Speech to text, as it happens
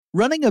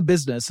Running a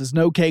business is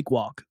no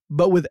cakewalk,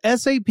 but with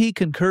SAP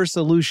Concur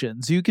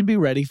Solutions, you can be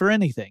ready for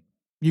anything.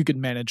 You can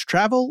manage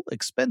travel,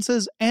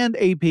 expenses,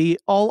 and AP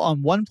all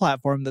on one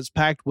platform that's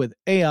packed with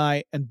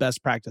AI and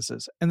best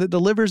practices, and that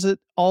delivers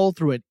it all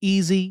through an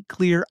easy,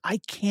 clear, I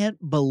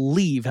can't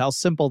believe how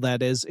simple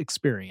that is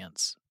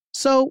experience.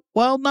 So,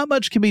 while not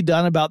much can be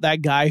done about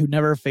that guy who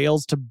never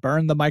fails to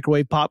burn the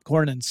microwave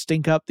popcorn and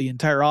stink up the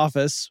entire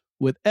office,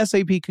 with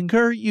SAP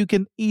Concur, you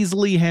can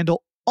easily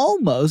handle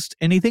almost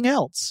anything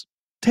else.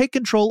 Take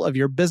control of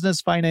your business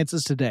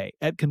finances today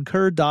at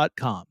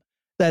Concur.com.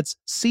 That's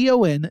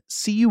CONCUR.com.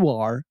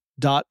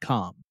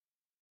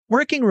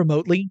 Working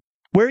remotely,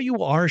 where you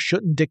are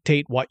shouldn't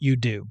dictate what you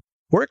do.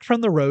 Work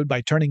from the road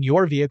by turning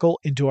your vehicle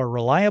into a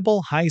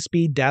reliable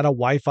high-speed data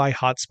Wi-Fi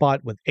hotspot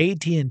with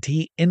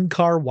AT&T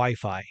in-car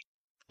Wi-Fi.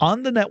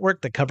 On the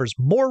network that covers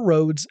more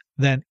roads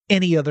than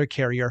any other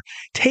carrier,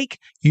 take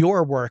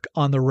your work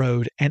on the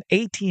road and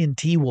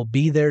AT&T will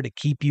be there to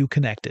keep you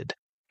connected.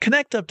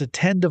 Connect up to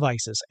 10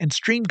 devices and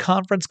stream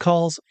conference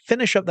calls,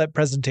 finish up that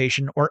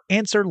presentation, or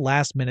answer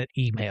last-minute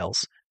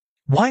emails.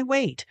 Why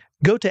wait?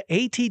 Go to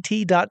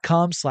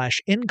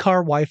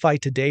att.com/in-car Wi-Fi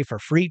today for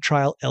free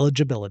trial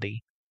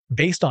eligibility.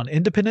 Based on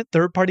independent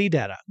third-party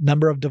data,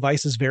 number of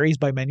devices varies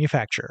by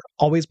manufacturer.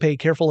 Always pay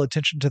careful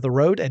attention to the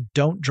road and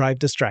don't drive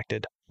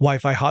distracted.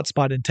 Wi-Fi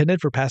hotspot intended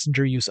for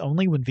passenger use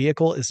only when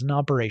vehicle is in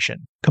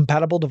operation.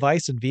 Compatible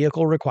device and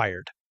vehicle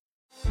required.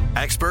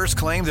 Experts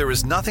claim there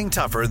is nothing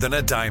tougher than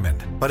a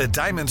diamond. But at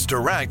Diamonds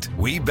Direct,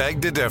 we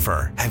beg to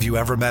differ. Have you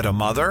ever met a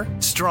mother?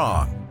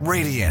 Strong,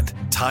 radiant,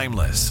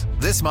 timeless.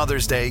 This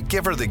Mother's Day,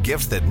 give her the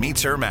gift that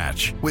meets her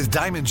match. With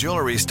diamond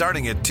jewelry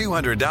starting at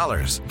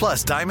 $200.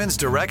 Plus Diamonds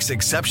Direct's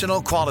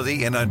exceptional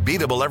quality and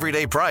unbeatable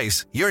everyday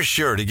price, you're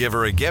sure to give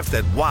her a gift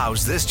that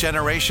wows this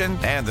generation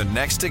and the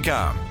next to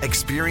come.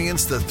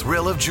 Experience the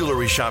thrill of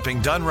jewelry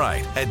shopping done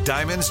right at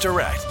Diamonds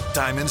Direct.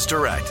 Diamonds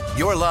Direct.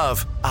 Your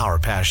love, our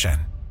passion.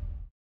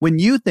 When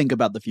you think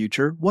about the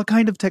future, what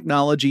kind of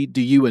technology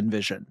do you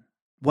envision?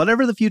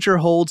 Whatever the future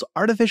holds,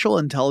 artificial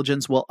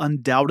intelligence will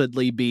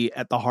undoubtedly be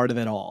at the heart of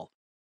it all.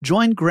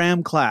 Join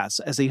Graham Class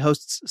as he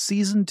hosts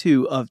Season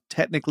 2 of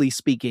Technically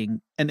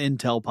Speaking, an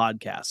Intel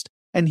podcast,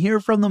 and hear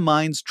from the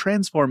minds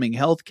transforming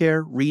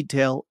healthcare,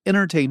 retail,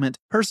 entertainment,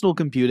 personal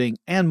computing,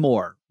 and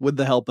more with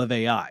the help of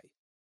AI.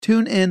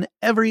 Tune in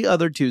every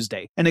other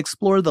Tuesday and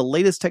explore the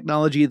latest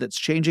technology that's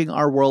changing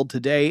our world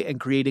today and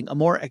creating a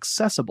more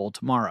accessible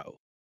tomorrow.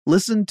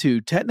 Listen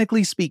to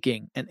Technically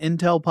Speaking, an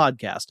Intel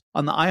podcast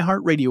on the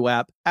iHeartRadio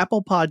app,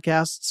 Apple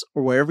Podcasts,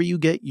 or wherever you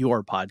get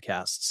your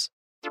podcasts.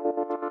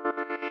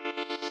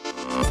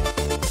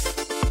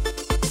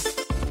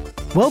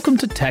 Welcome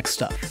to Tech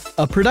Stuff,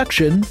 a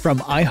production from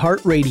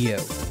iHeartRadio.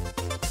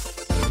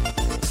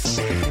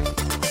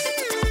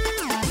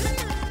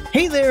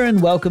 Hey there,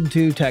 and welcome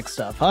to Tech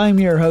Stuff. I'm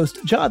your host,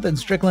 Jonathan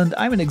Strickland.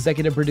 I'm an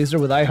executive producer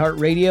with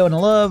iHeartRadio, and I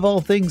love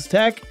all things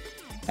tech.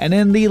 And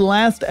in the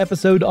last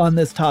episode on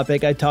this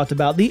topic, I talked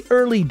about the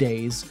early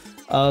days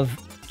of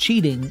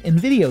cheating in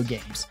video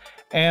games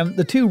and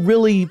the two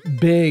really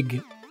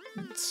big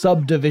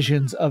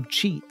subdivisions of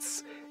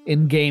cheats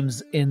in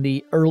games in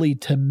the early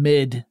to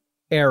mid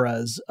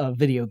eras of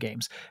video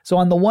games. So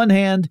on the one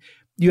hand,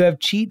 you have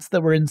cheats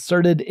that were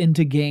inserted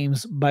into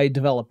games by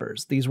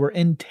developers. These were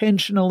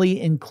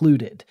intentionally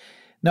included.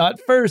 Now, at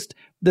first,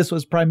 this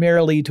was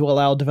primarily to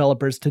allow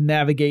developers to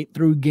navigate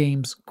through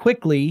games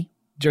quickly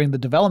during the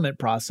development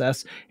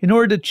process in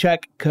order to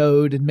check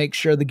code and make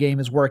sure the game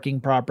is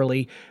working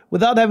properly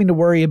without having to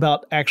worry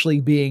about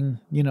actually being,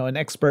 an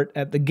expert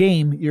at the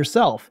game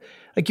yourself.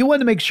 Like, you wanted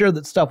to make sure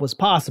that stuff was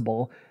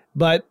possible,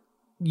 but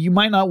you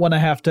might not want to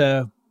have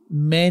to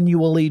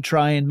manually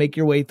try and make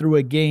your way through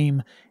a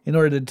game in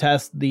order to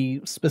test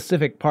the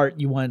specific part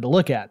you wanted to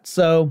look at.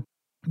 So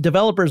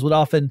developers would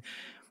often,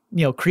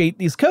 create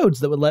these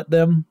codes that would let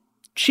them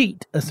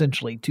cheat,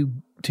 essentially,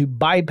 to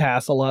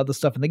bypass a lot of the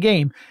stuff in the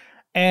game.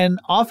 And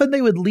often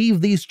they would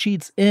leave these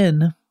cheats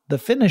in the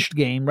finished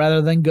game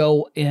rather than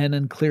go in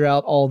and clear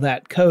out all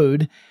that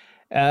code,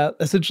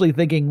 essentially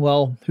thinking,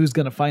 well, who's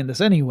going to find this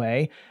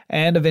anyway?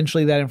 And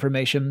eventually that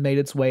information made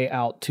its way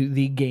out to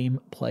the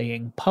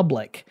game-playing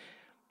public.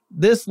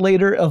 This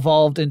later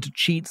evolved into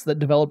cheats that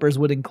developers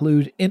would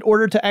include in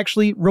order to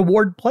actually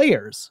reward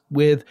players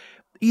with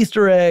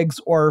Easter eggs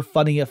or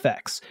funny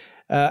effects.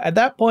 At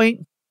that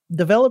point,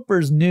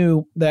 developers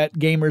knew that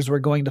gamers were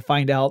going to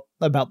find out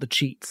about the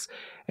cheats.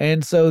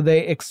 And so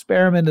they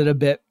experimented a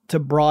bit to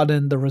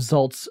broaden the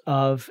results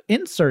of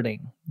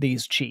inserting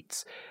these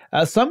cheats.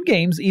 Some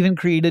games even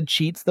created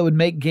cheats that would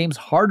make games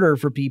harder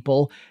for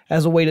people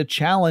as a way to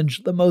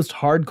challenge the most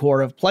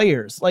hardcore of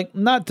players. Like,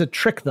 not to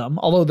trick them,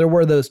 although there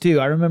were those too.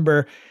 I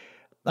remember,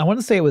 I want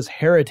to say it was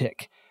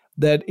Heretic,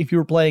 that if you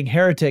were playing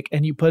Heretic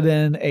and you put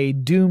in a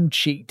Doom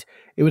cheat,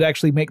 it would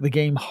actually make the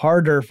game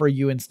harder for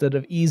you instead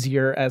of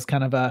easier as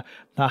kind of a,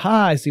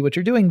 aha, I see what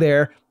you're doing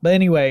there. But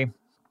anyway,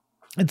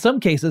 in some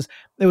cases,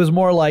 it was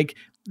more like,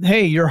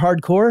 hey, you're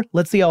hardcore.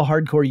 Let's see how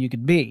hardcore you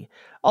can be.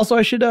 Also,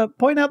 I should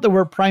point out that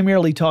we're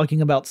primarily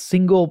talking about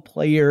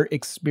single-player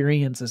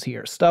experiences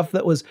here, stuff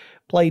that was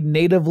played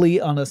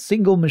natively on a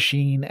single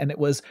machine, and it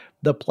was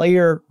the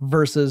player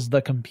versus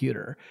the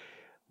computer.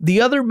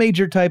 The other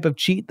major type of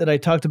cheat that I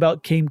talked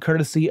about came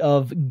courtesy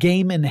of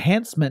game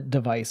enhancement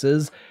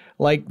devices,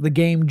 like the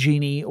Game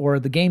Genie or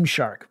the Game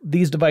Shark.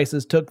 These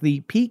devices took the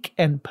peek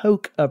and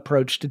poke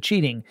approach to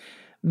cheating,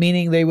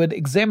 meaning they would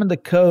examine the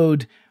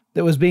code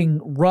that was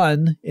being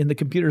run in the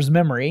computer's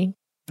memory,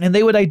 and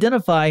they would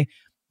identify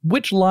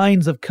which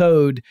lines of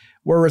code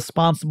were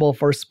responsible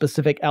for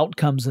specific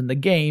outcomes in the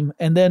game,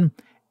 and then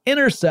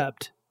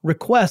intercept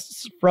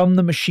requests from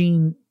the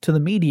machine to the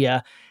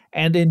media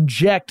and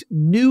inject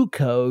new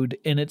code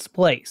in its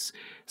place.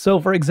 So,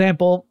 for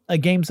example, a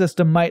game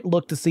system might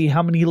look to see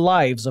how many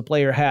lives a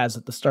player has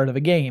at the start of a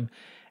game,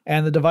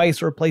 and the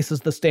device replaces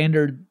the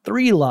standard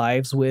 3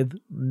 lives with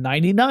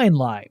 99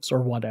 lives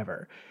or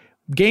whatever.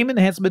 Game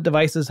enhancement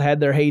devices had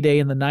their heyday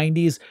in the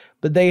 90s,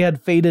 but they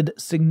had faded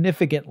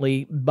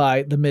significantly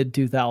by the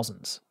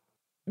mid-2000s.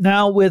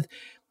 Now, with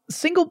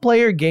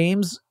single-player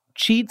games,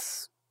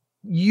 cheats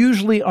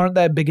usually aren't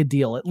that big a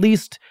deal, at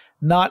least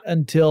not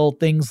until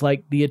things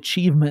like the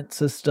achievement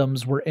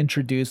systems were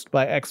introduced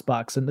by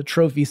Xbox and the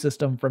trophy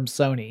system from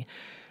Sony,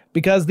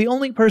 because the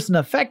only person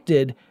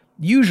affected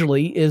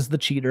usually is the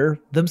cheater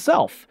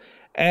themselves.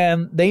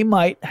 And they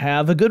might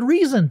have a good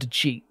reason to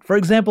cheat. For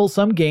example,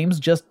 some games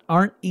just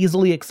aren't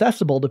easily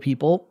accessible to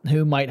people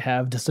who might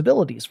have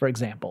disabilities, for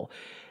example.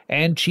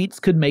 And cheats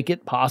could make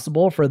it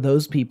possible for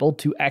those people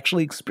to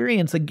actually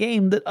experience a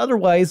game that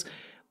otherwise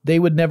they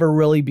would never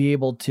really be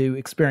able to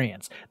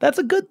experience. That's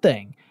a good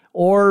thing.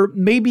 Or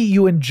maybe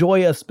you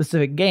enjoy a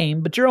specific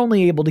game, but you're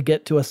only able to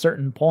get to a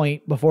certain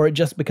point before it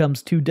just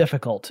becomes too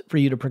difficult for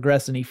you to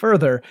progress any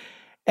further.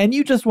 And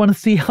you just want to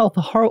see how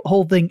the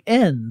whole thing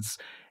ends.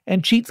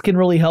 And cheats can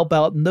really help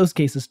out in those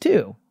cases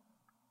too.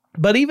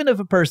 But even if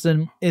a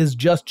person is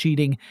just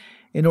cheating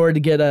in order to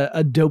get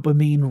a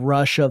dopamine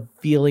rush of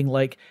feeling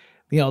like,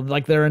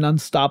 like they're an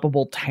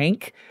unstoppable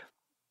tank,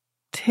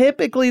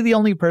 typically the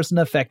only person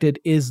affected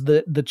is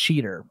the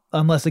cheater.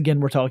 Unless, again,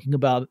 we're talking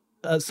about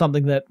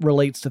something that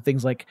relates to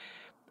things like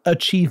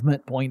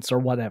achievement points or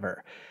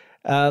whatever.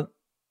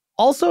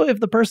 Also, if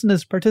the person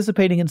is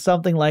participating in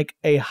something like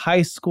a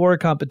high score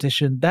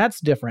competition,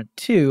 that's different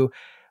too.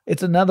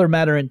 It's another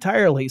matter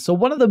entirely. So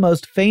one of the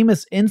most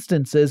famous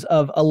instances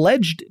of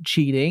alleged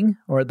cheating,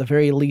 or at the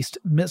very least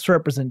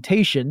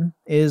misrepresentation,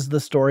 is the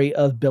story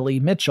of Billy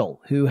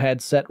Mitchell, who had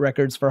set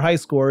records for high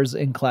scores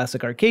in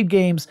classic arcade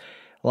games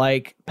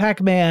like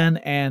Pac-Man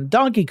and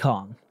Donkey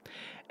Kong.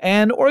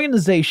 An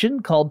organization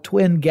called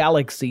Twin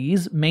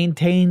Galaxies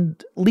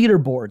maintained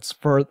leaderboards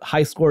for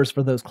high scores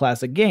for those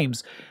classic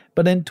games.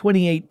 But in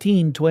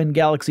 2018, Twin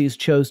Galaxies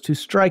chose to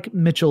strike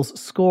Mitchell's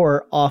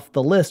score off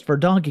the list for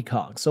Donkey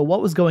Kong. So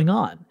what was going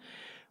on?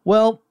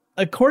 Well,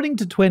 according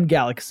to Twin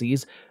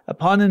Galaxies,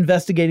 upon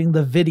investigating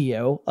the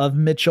video of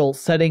Mitchell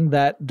setting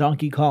that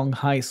Donkey Kong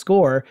high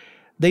score,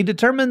 they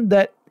determined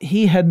that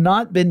he had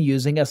not been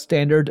using a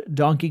standard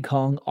Donkey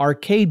Kong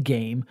arcade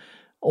game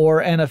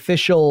or an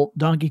official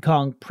Donkey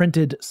Kong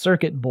printed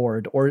circuit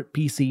board, or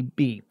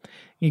PCB.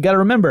 You gotta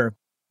remember,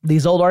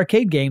 these old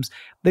arcade games,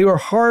 they were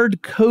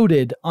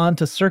hard-coded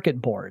onto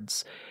circuit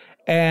boards.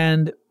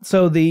 And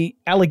so the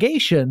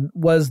allegation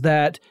was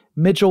that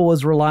Mitchell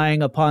was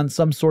relying upon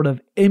some sort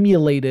of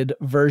emulated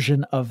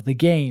version of the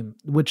game,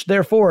 which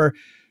therefore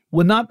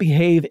would not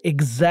behave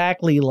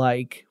exactly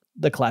like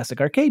the classic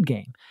arcade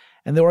game.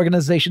 And the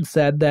organization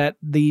said that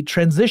the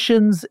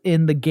transitions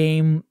in the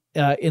game,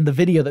 in the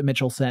video that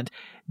Mitchell sent,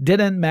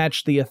 didn't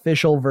match the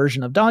official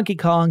version of Donkey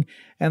Kong,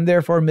 and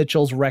therefore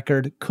Mitchell's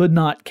record could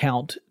not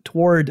count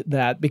toward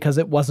that because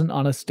it wasn't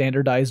on a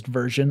standardized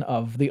version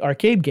of the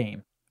arcade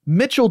game.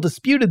 Mitchell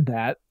disputed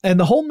that, and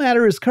the whole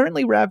matter is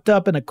currently wrapped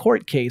up in a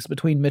court case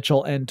between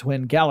Mitchell and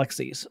Twin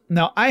Galaxies.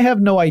 Now, I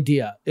have no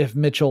idea if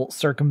Mitchell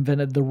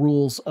circumvented the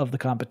rules of the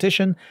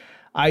competition.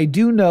 I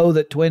do know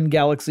that Twin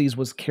Galaxies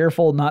was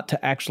careful not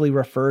to actually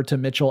refer to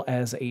Mitchell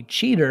as a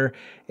cheater.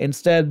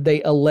 Instead,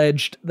 they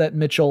alleged that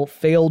Mitchell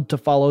failed to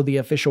follow the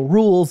official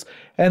rules,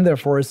 and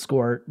therefore his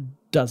score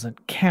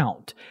doesn't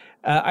count.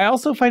 I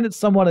also find it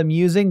somewhat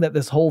amusing that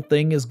this whole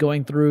thing is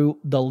going through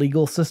the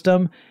legal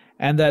system,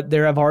 and that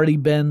there have already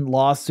been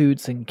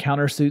lawsuits and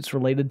countersuits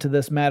related to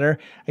this matter.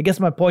 I guess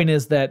my point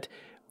is that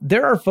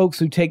there are folks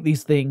who take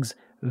these things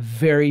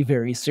very,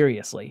 very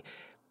seriously.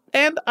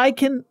 And I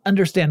can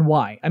understand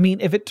why. I mean,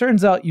 if it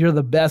turns out you're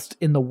the best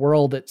in the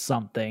world at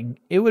something,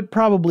 it would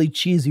probably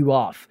cheese you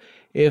off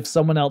if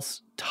someone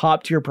else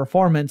topped your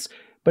performance,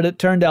 but it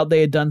turned out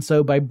they had done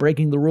so by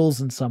breaking the rules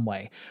in some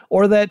way.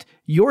 Or that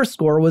your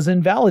score was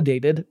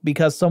invalidated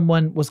because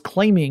someone was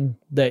claiming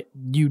that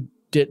you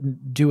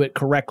didn't do it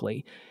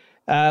correctly.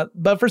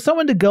 But for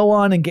someone to go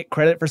on and get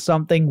credit for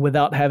something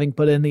without having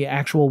put in the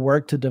actual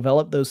work to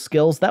develop those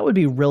skills, that would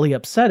be really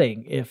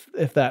upsetting if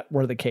that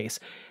were the case.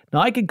 Now,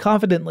 I can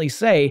confidently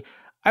say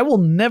I will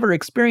never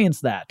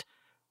experience that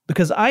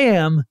because I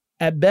am,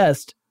 at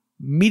best,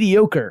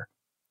 mediocre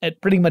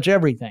at pretty much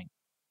everything.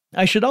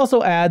 I should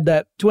also add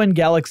that Twin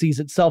Galaxies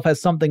itself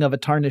has something of a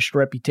tarnished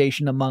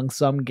reputation among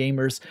some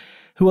gamers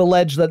who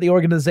allege that the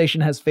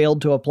organization has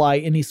failed to apply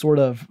any sort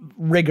of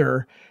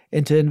rigor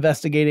into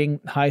investigating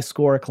high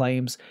score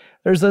claims.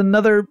 There's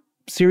another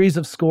series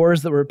of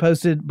scores that were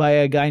posted by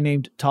a guy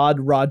named Todd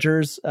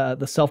Rogers,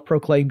 the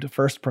self-proclaimed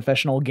first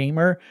professional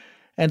gamer,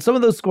 and some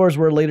of those scores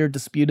were later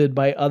disputed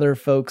by other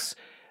folks.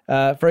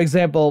 For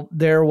example,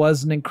 there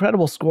was an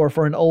incredible score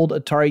for an old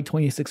Atari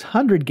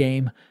 2600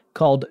 game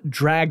called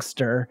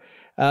Dragster.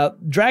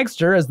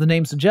 Dragster, as the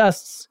name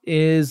suggests,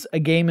 is a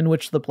game in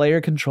which the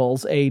player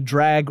controls a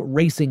drag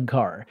racing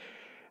car.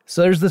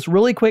 So there's this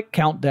really quick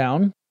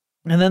countdown,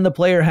 and then the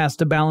player has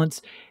to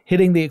balance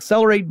hitting the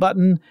accelerate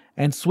button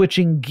and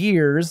switching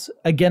gears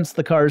against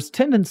the car's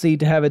tendency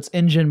to have its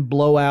engine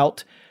blow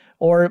out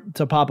or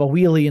to pop a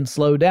wheelie and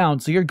slow down.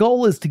 So your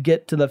goal is to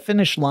get to the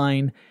finish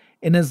line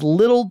in as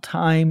little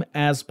time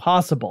as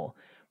possible.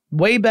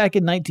 Way back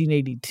in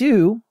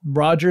 1982,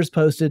 Rogers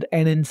posted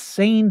an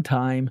insane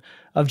time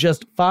of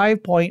just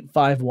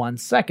 5.51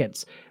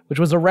 seconds, which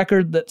was a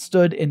record that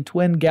stood in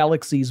Twin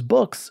Galaxies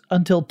books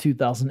until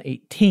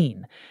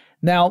 2018.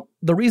 Now,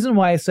 the reason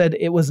why I said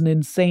it was an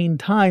insane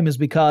time is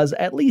because,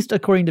 at least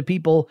according to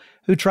people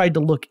who tried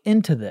to look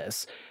into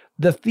this,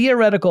 the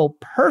theoretical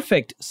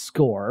perfect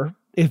score,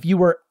 if you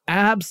were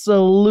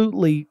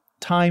absolutely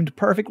timed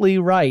perfectly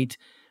right,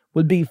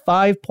 would be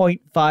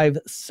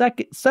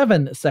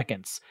 5.57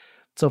 seconds.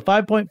 So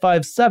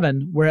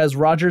 5.57, whereas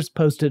Rogers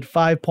posted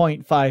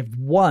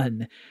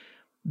 5.51.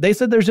 They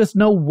said there's just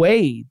no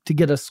way to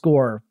get a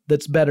score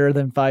that's better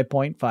than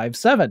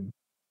 5.57.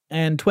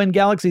 And Twin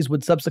Galaxies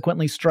would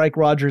subsequently strike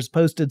Rogers'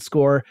 posted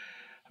score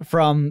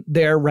from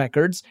their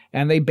records,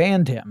 and they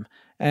banned him.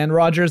 And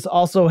Rogers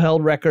also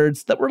held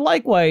records that were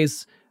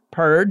likewise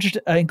purged,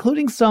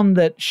 including some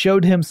that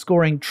showed him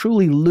scoring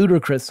truly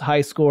ludicrous high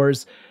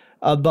scores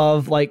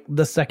above like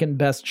the second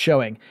best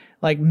showing,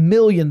 like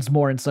millions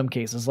more in some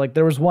cases. Like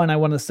there was one I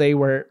want to say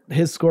where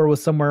his score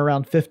was somewhere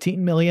around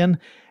 15 million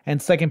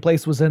and second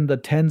place was in the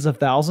tens of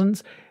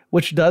thousands,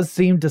 which does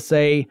seem to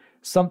say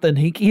something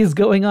hinky is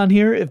going on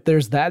here if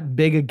there's that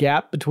big a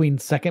gap between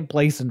second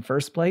place and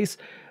first place.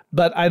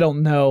 But I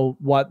don't know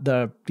what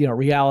the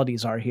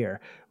realities are here.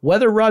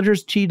 Whether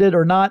Rogers cheated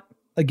or not,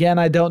 again,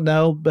 I don't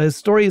know, but his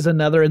story is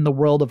another in the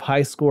world of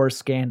high score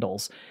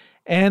scandals.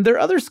 And there are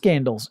other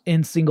scandals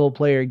in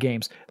single-player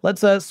games.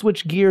 Let's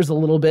switch gears a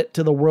little bit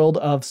to the world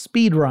of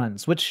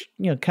speedruns, which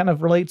kind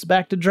of relates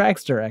back to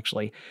Dragster,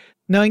 actually.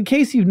 Now, in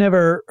case you've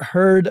never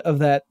heard of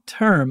that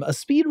term, a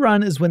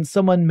speedrun is when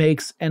someone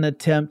makes an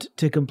attempt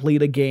to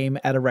complete a game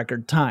at a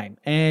record time.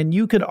 And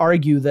you could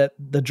argue that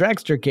the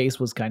Dragster case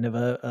was kind of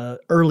a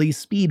early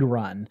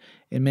speedrun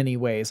in many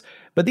ways.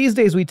 But these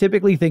days, we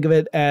typically think of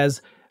it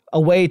as a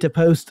way to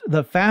post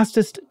the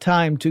fastest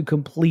time to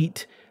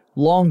complete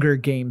longer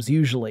games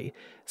usually.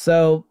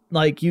 So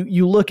like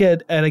you look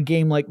at a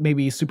game like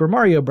maybe Super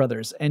Mario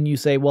Brothers and you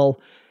say, well,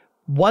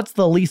 what's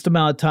the least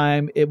amount of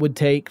time it would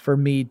take for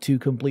me to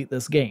complete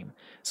this game?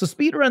 So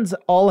speedruns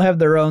all have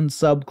their own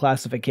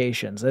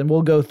sub-classifications, and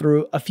we'll go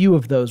through a few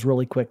of those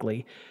really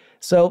quickly.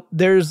 So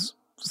there's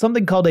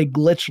something called a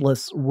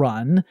glitchless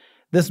run.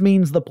 This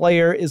means the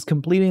player is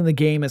completing the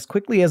game as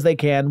quickly as they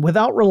can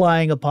without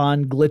relying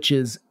upon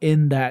glitches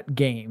in that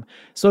game.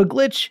 So a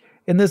glitch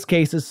in this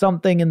case is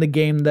something in the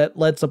game that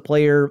lets a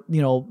player,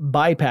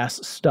 bypass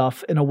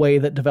stuff in a way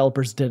that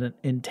developers didn't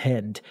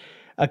intend.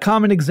 A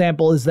common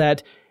example is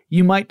that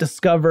you might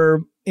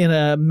discover in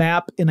a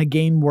map in a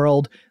game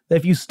world that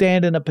if you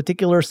stand in a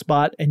particular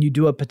spot and you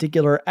do a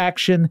particular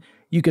action,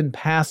 you can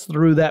pass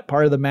through that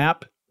part of the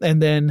map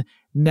and then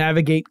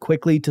navigate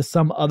quickly to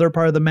some other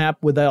part of the map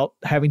without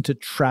having to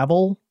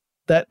travel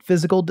that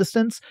physical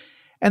distance,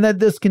 and that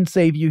this can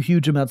save you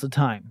huge amounts of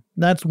time.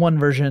 That's one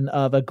version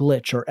of a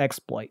glitch or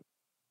exploit.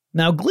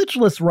 Now,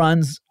 glitchless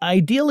runs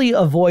ideally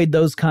avoid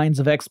those kinds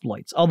of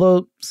exploits,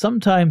 although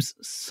sometimes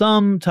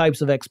some types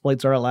of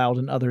exploits are allowed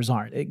and others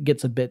aren't. It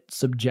gets a bit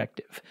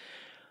subjective.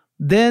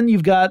 Then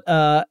you've got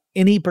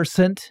any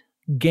percent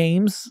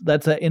games.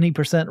 That's a any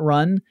percent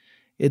run.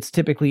 It's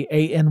typically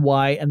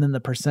ANY and then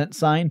the percent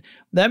sign.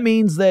 That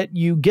means that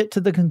you get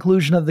to the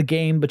conclusion of the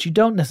game, but you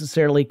don't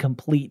necessarily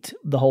complete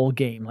the whole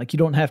game. Like you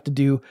don't have to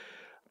do,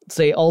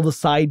 say, all the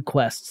side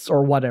quests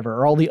or whatever,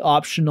 or all the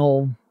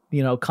optional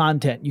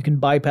content. You can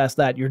bypass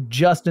that. You're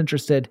just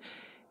interested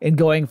in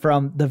going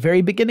from the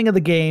very beginning of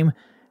the game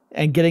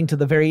and getting to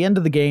the very end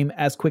of the game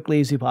as quickly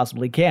as you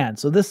possibly can.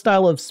 So this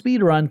style of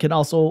speedrun can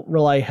also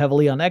rely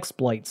heavily on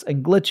exploits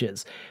and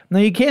glitches. Now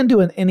you can do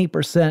an any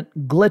percent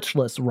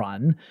glitchless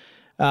run,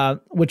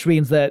 which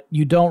means that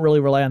you don't really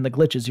rely on the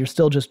glitches. You're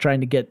still just trying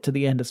to get to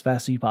the end as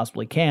fast as you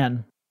possibly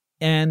can.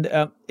 And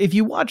if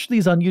you watch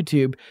these on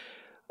YouTube,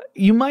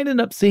 you might end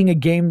up seeing a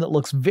game that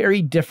looks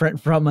very different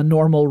from a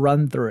normal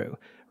run through.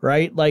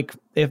 Right? Like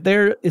if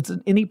it's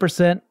an any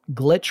percent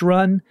glitch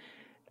run,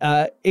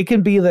 it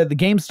can be that the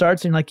game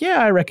starts and you're like,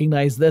 yeah, I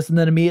recognize this. And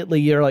then immediately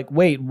you're like,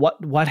 wait,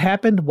 what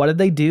happened? What did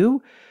they do?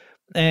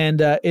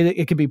 And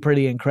it can be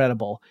pretty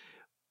incredible.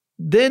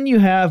 Then you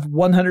have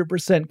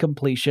 100%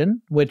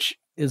 completion, which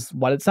is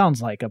what it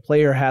sounds like. A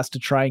player has to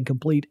try and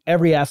complete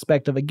every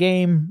aspect of a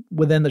game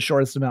within the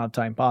shortest amount of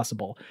time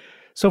possible.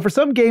 So for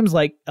some games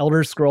like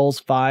Elder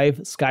Scrolls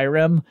V,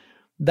 Skyrim,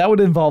 that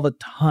would involve a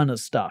ton of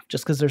stuff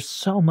just because there's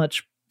so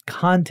much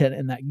content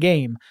in that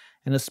game,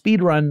 and a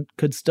speedrun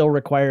could still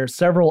require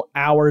several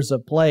hours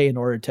of play in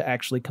order to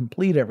actually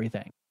complete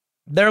everything.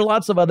 There are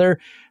lots of other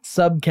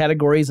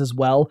subcategories as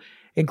well,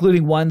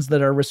 including ones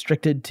that are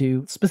restricted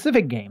to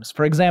specific games.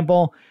 For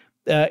example,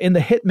 in the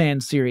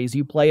Hitman series,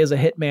 you play as a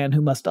hitman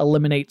who must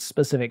eliminate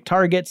specific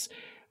targets,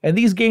 and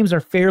these games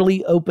are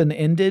fairly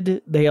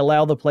open-ended. They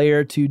allow the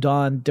player to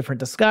don different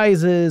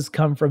disguises,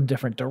 come from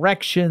different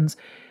directions,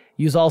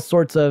 use all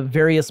sorts of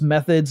various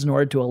methods in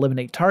order to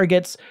eliminate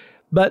targets.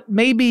 But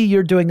maybe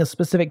you're doing a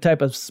specific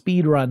type of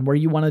speedrun where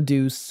you want to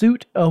do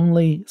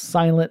suit-only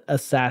silent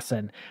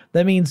assassin.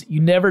 That means you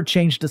never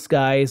change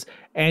disguise,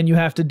 and you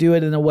have to do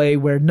it in a way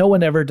where no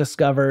one ever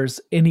discovers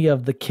any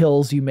of the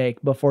kills you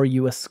make before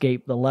you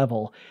escape the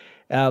level.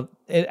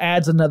 It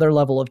adds another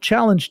level of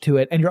challenge to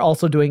it, and you're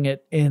also doing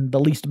it in the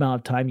least amount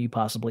of time you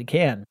possibly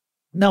can.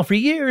 Now, for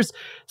years,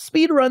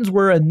 speedruns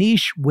were a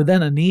niche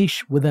within a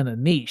niche within a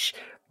niche.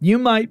 You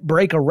might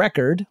break a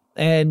record,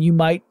 and you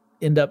might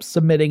end up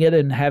submitting it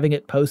and having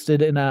it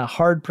posted in a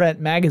hard print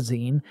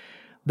magazine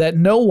that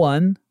no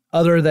one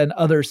other than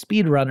other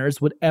speedrunners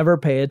would ever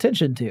pay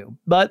attention to.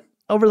 But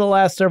over the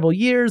last several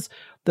years,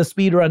 the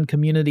speedrun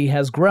community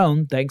has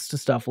grown thanks to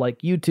stuff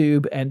like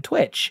YouTube and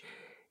Twitch.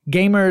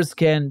 Gamers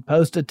can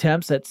post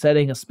attempts at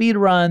setting a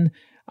speedrun,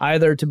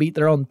 either to beat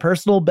their own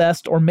personal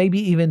best or maybe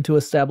even to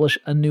establish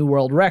a new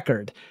world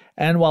record.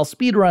 And while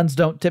speedruns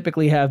don't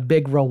typically have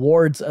big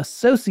rewards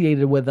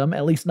associated with them,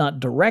 at least not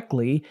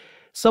directly,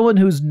 someone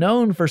who's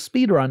known for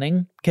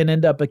speedrunning can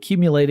end up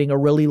accumulating a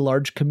really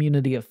large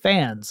community of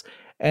fans,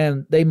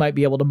 and they might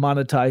be able to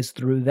monetize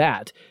through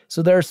that.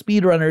 So there are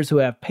speedrunners who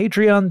have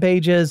Patreon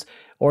pages,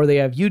 or they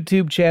have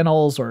YouTube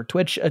channels, or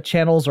Twitch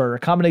channels, or a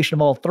combination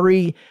of all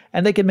three,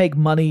 and they can make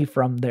money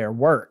from their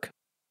work.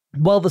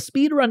 Well, the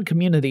speedrun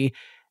community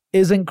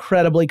is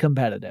incredibly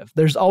competitive.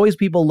 There's always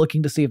people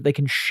looking to see if they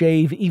can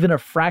shave even a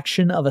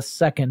fraction of a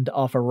second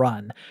off a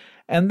run.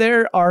 And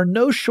there are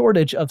no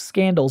shortage of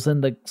scandals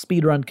in the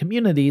speedrun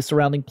community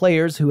surrounding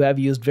players who have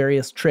used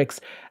various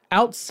tricks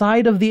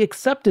outside of the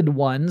accepted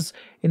ones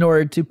in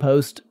order to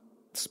post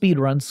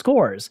speedrun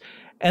scores.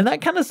 And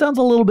that kind of sounds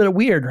a little bit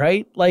weird,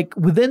 right? Like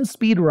within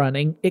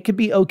speedrunning, it could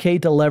be okay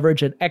to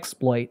leverage an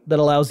exploit that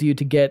allows you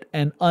to get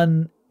an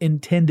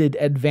unintended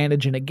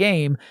advantage in a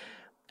game,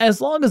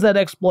 as long as that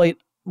exploit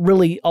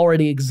really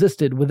already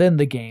existed within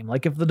the game.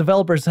 Like if the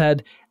developers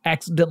had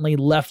accidentally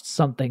left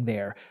something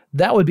there,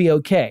 that would be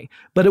okay.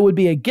 But it would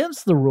be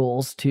against the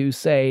rules to,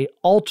 say,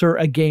 alter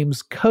a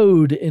game's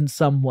code in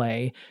some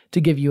way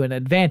to give you an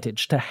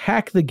advantage, to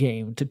hack the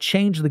game, to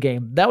change the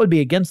game. That would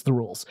be against the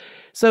rules.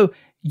 So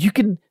you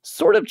can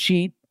sort of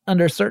cheat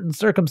under certain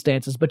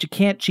circumstances, but you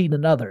can't cheat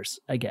in others,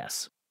 I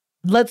guess.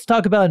 Let's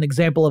talk about an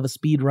example of a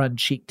speedrun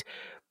cheat.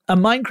 A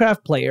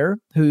Minecraft player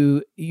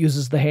who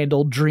uses the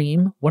handle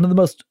Dream, one of the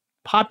most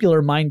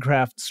popular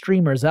Minecraft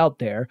streamers out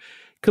there,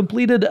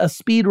 completed a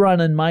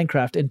speedrun in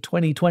Minecraft in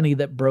 2020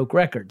 that broke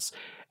records.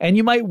 And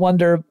you might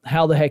wonder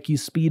how the heck you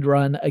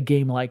speedrun a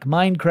game like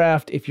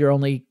Minecraft if you're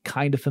only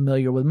kind of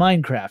familiar with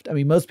Minecraft. I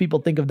mean, most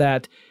people think of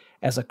that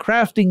as a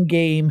crafting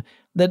game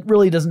that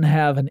really doesn't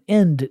have an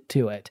end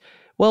to it.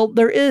 Well,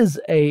 there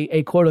is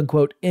a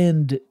quote-unquote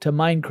end to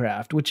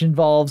Minecraft, which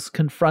involves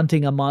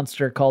confronting a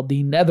monster called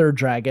the Nether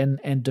Dragon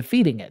and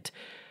defeating it.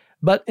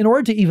 But in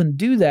order to even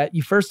do that,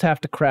 you first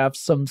have to craft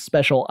some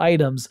special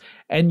items,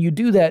 and you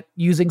do that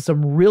using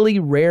some really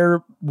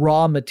rare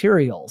raw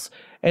materials.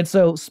 And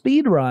so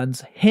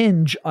speedruns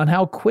hinge on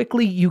how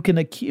quickly you can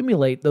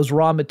accumulate those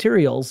raw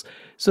materials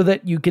so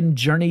that you can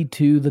journey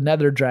to the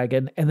Nether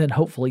Dragon and then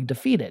hopefully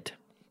defeat it.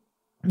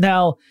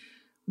 Now,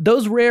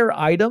 those rare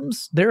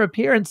items, their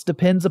appearance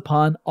depends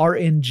upon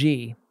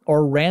RNG,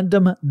 or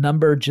random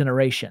number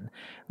generation.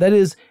 That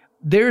is,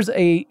 there's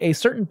a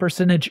certain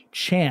percentage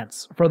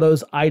chance for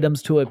those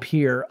items to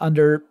appear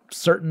under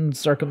certain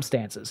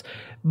circumstances.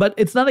 But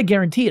it's not a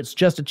guarantee, it's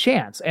just a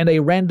chance. And a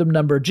random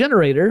number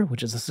generator,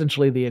 which is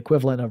essentially the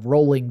equivalent of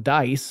rolling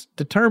dice,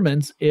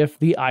 determines if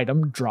the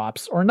item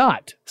drops or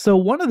not. So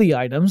one of the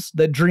items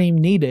that Dream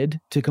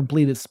needed to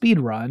complete his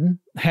speedrun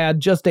had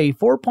just a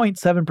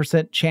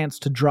 4.7% chance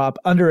to drop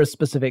under a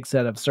specific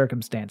set of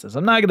circumstances.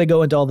 I'm not going to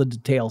go into all the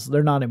details,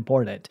 they're not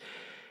important.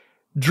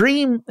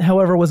 Dream,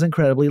 however, was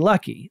incredibly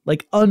lucky,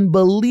 like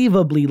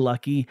unbelievably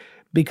lucky,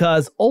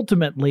 because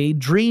ultimately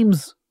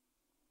Dream's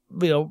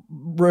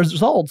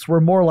results were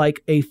more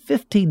like a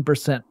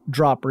 15%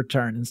 drop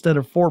return instead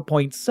of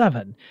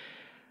 4.7.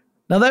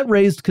 Now that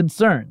raised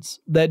concerns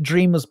that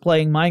Dream was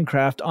playing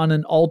Minecraft on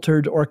an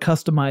altered or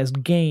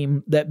customized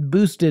game that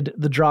boosted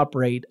the drop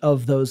rate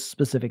of those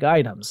specific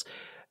items.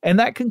 And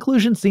that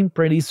conclusion seemed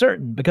pretty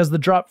certain because the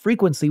drop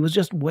frequency was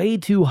just way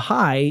too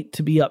high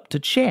to be up to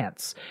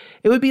chance.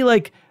 It would be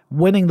like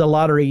winning the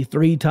lottery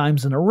 3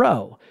 times in a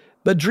row.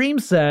 But Dream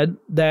said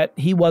that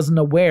he wasn't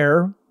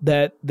aware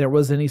that there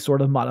was any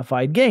sort of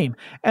modified game.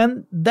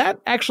 And that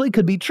actually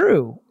could be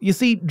true. You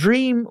see,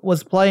 Dream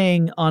was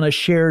playing on a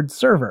shared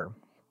server.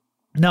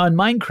 Now in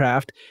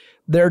Minecraft,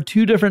 there are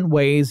two different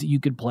ways you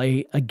could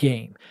play a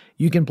game.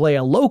 You can play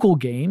a local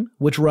game,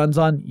 which runs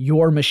on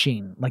your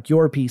machine, like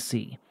your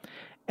PC.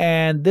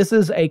 And this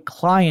is a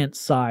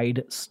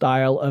client-side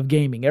style of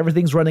gaming.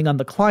 Everything's running on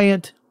the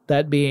client,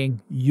 that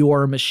being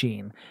your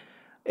machine.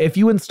 If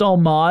you install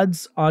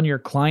mods on your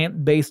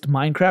client-based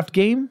Minecraft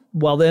game,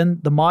 well then,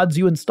 the mods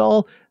you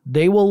install,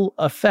 they will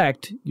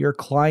affect your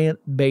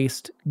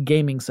client-based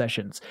gaming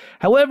sessions.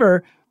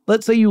 However,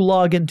 let's say you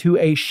log into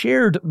a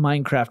shared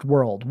Minecraft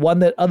world, one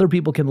that other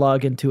people can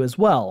log into as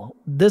well.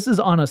 This is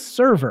on a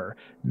server,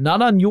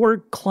 not on your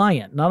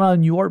client, not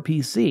on your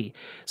PC.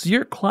 So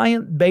your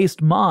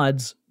client-based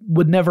mods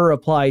would never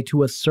apply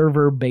to a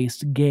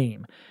server-based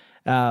game.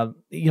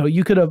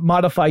 You could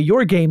modify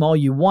your game all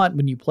you want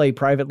when you play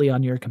privately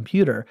on your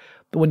computer,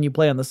 but when you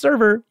play on the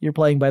server, you're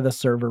playing by the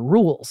server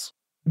rules.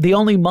 The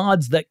only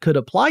mods that could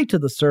apply to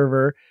the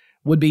server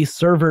would be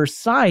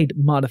server-side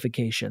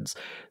modifications.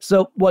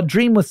 So what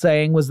Dream was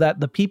saying was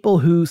that the people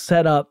who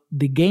set up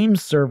the game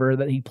server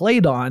that he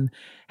played on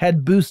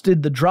had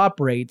boosted the drop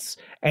rates,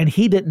 and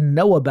he didn't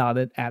know about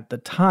it at the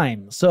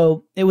time.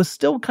 So it was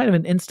still kind of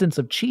an instance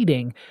of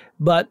cheating,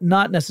 but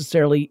not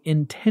necessarily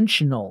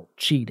intentional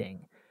cheating.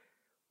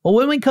 Well,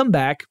 when we come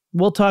back,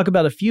 we'll talk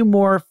about a few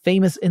more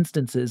famous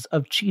instances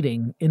of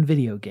cheating in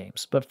video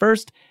games. But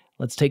first,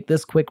 let's take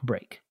this quick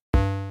break.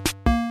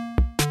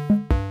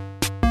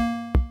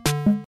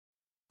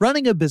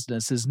 Running a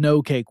business is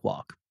no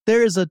cakewalk.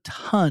 There is a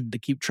ton to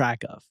keep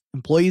track of.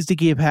 Employees to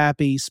keep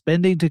happy,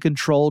 spending to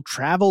control,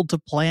 travel to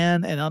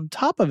plan, and on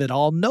top of it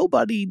all,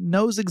 nobody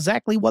knows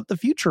exactly what the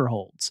future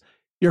holds.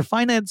 Your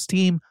finance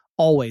team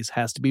always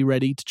has to be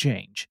ready to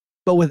change.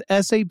 But with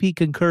SAP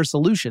Concur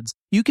Solutions,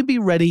 you can be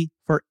ready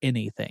for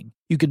anything.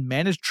 You can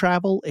manage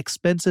travel,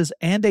 expenses,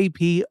 and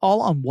AP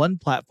all on one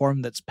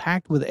platform that's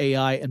packed with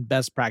AI and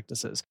best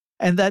practices,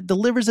 and that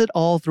delivers it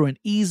all through an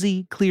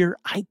easy, clear,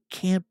 I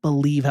can't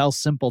believe how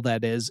simple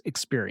that is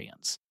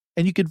experience.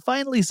 And you can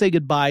finally say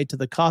goodbye to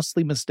the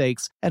costly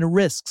mistakes and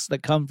risks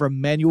that come from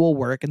manual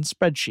work and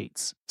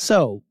spreadsheets.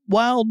 So,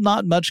 while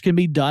not much can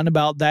be done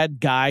about that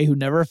guy who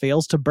never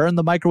fails to burn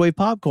the microwave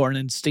popcorn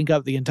and stink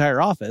up the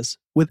entire office,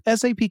 with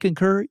SAP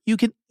Concur, you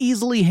can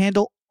easily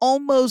handle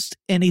almost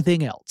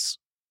anything else.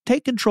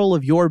 Take control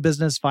of your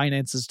business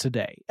finances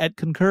today at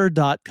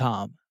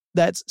Concur.com.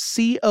 That's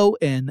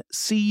CONCUR.com.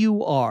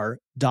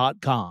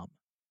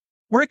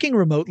 Working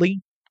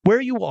remotely,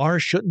 where you are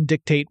shouldn't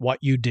dictate what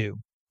you do.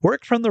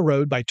 Work from the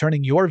road by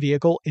turning your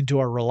vehicle into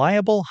a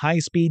reliable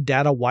high-speed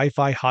data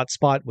Wi-Fi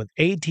hotspot with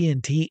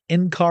AT&T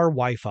in-car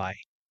Wi-Fi.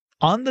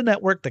 On the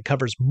network that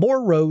covers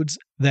more roads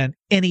than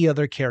any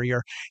other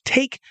carrier,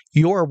 take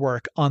your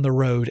work on the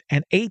road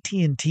and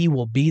AT&T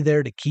will be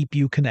there to keep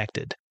you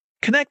connected.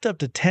 Connect up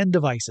to 10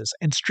 devices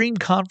and stream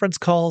conference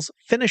calls,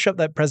 finish up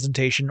that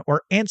presentation,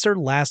 or answer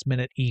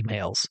last-minute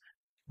emails.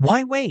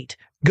 Why wait?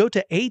 Go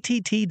to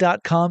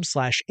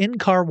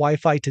att.com/in-car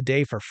Wi-Fi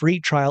today for free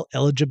trial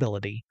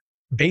eligibility.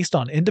 Based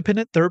on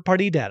independent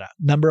third-party data,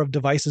 number of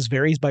devices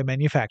varies by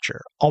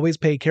manufacturer. Always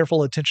pay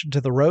careful attention to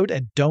the road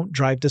and don't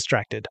drive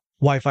distracted.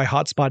 Wi-Fi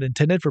hotspot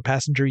intended for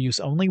passenger use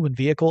only when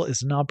vehicle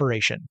is in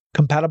operation.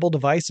 Compatible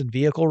device and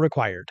vehicle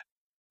required.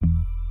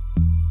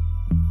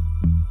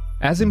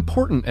 As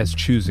important as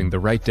choosing the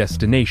right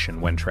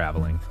destination when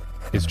traveling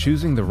is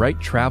choosing the right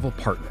travel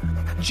partner.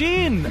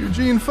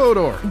 Eugene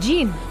Fodor.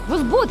 Gene,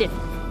 was будет?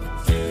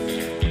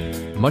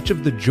 Much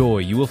of the joy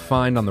you will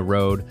find on the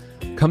road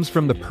comes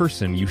from the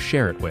person you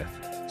share it with.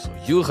 So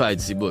you write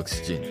the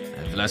books, Gene,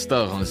 and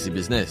Vlasta runs the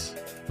business.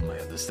 I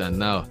understand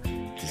now.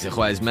 It is a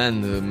wise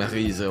man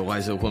marries a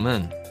wiser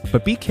woman.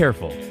 But be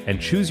careful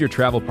and choose your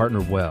travel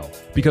partner well,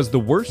 because the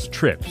worst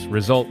trips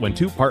result when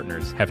two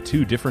partners have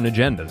two different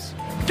agendas.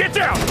 Get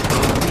down!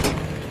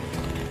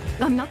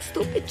 I'm not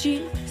stupid,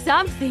 Gene.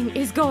 Something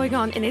is going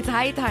on, and it's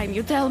high time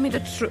you tell me the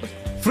truth.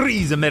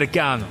 Freeze,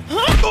 Americano!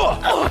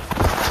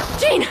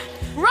 Gene,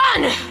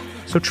 run!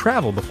 So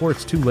travel before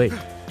it's too late.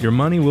 Your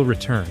money will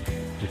return,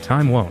 your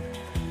time won't,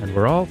 and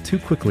we're all too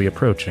quickly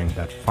approaching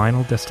that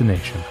final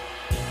destination.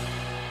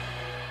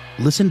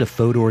 Listen to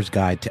Fodor's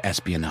Guide to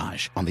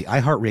Espionage on the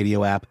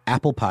iHeartRadio app,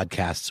 Apple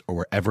Podcasts, or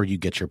wherever you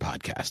get your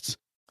podcasts.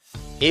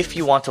 If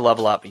you want to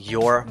level up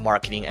your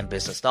marketing and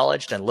business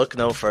knowledge, then look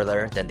no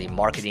further than the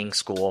Marketing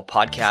School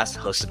podcast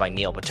hosted by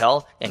Neil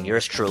Patel and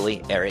yours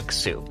truly, Eric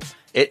Su.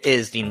 It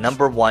is the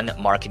 #1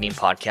 marketing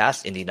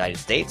podcast in the United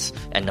States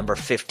and number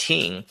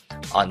 15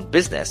 on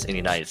business in the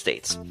United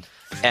States.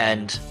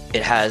 And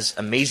it has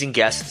amazing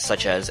guests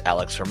such as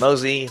Alex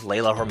Hormozi,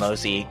 Layla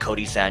Hormozi,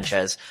 Cody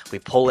Sanchez. We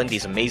pull in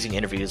these amazing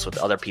interviews with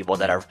other people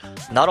that are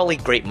not only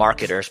great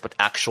marketers, but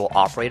actual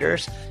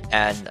operators.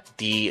 And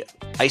the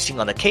icing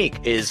on the cake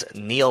is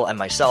Neil and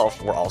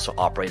myself were also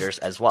operators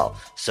as well.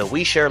 So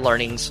we share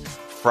learnings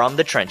from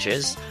the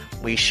trenches.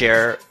 We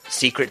share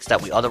secrets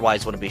that we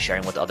otherwise wouldn't be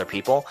sharing with other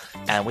people.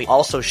 And we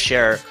also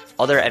share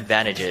other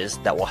advantages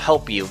that will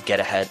help you get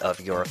ahead of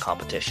your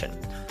competition.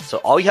 So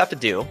all you have to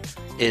do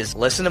is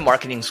listen to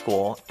Marketing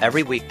School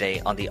every weekday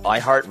on the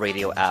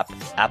iHeartRadio app,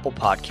 Apple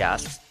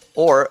Podcasts,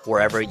 or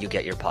wherever you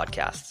get your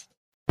podcasts.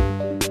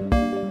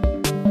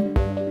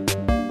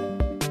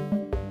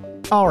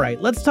 All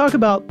right, let's talk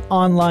about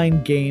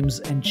online games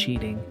and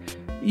cheating.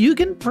 You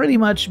can pretty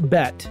much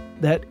bet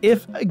that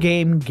if a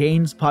game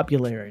gains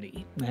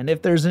popularity, and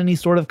if there's any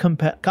sort of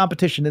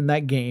competition in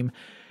that game,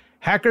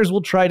 hackers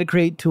will try to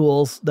create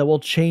tools that will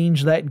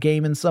change that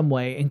game in some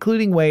way,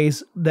 including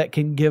ways that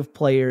can give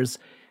players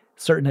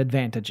certain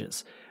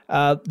advantages.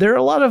 There are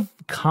a lot of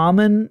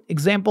common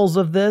examples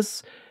of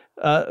this.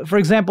 For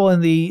example,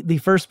 in the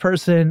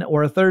first-person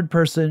or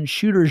third-person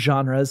shooter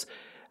genres,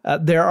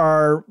 there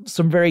are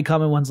some very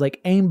common ones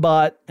like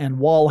aimbot and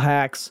wall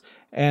hacks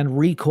and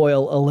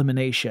recoil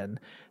elimination.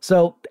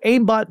 So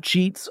aimbot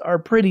cheats are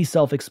pretty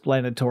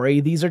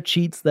self-explanatory. These are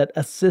cheats that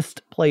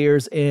assist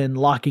players in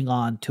locking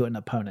on to an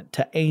opponent,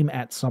 to aim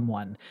at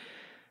someone.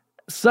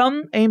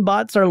 Some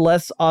aimbots are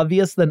less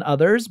obvious than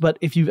others, but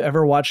if you've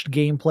ever watched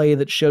gameplay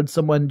that showed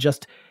someone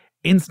just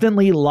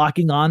instantly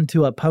locking on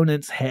to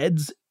opponents'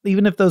 heads,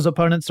 even if those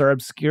opponents are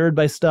obscured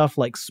by stuff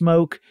like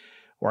smoke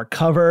or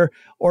cover,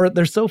 or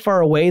they're so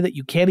far away that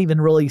you can't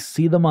even really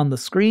see them on the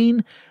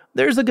screen,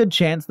 there's a good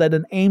chance that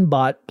an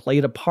aimbot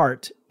played a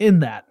part in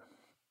that.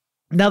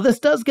 Now, this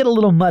does get a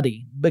little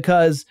muddy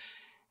because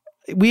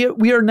we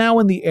are now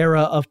in the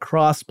era of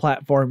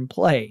cross-platform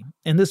play,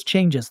 and this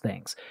changes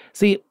things.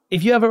 See,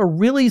 if you have a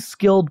really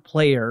skilled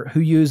player who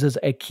uses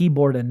a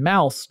keyboard and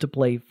mouse to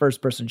play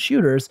first-person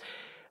shooters,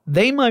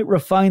 they might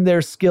refine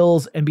their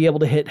skills and be able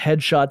to hit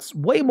headshots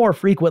way more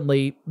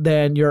frequently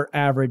than your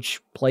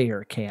average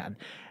player can.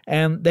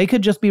 And they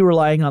could just be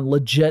relying on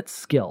legit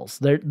skills.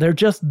 They're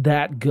just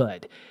that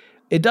good.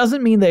 It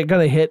doesn't mean they're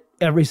going to hit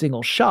every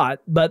single shot,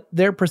 but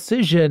their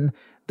precision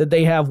that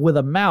they have with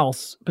a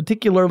mouse,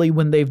 particularly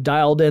when they've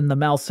dialed in the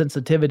mouse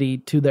sensitivity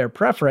to their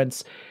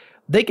preference,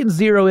 they can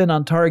zero in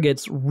on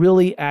targets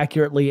really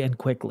accurately and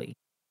quickly.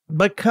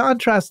 But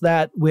contrast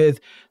that with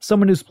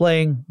someone who's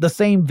playing the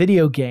same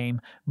video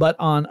game, but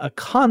on a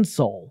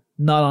console,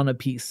 not on a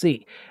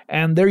PC,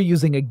 and they're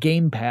using a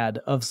gamepad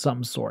of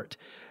some sort.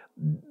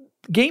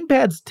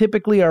 Gamepads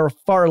typically are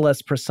far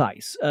less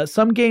precise.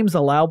 Some games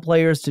allow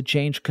players to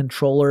change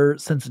controller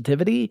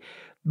sensitivity,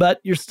 but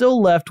you're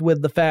still left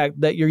with the fact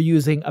that you're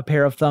using a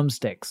pair of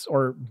thumbsticks,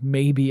 or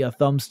maybe a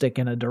thumbstick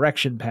and a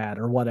direction pad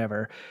or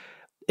whatever.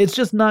 It's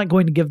just not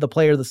going to give the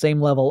player the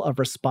same level of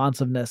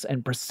responsiveness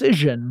and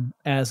precision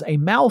as a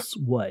mouse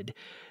would.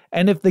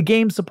 And if the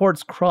game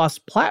supports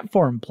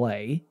cross-platform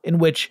play, in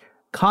which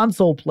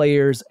console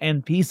players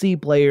and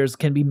PC players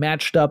can be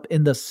matched up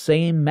in the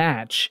same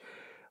match,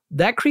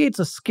 that creates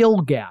a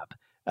skill gap.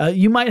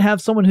 You might have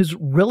someone who's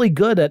really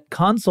good at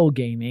console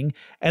gaming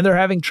and they're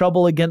having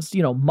trouble against,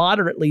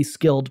 moderately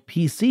skilled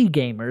PC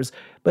gamers,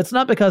 but it's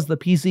not because the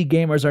PC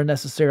gamers are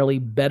necessarily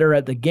better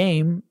at the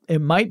game.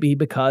 It might be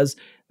because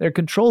their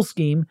control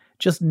scheme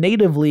just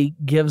natively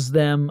gives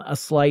them a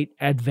slight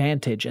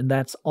advantage, and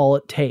that's all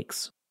it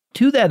takes.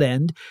 To that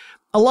end,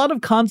 a lot of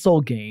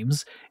console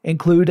games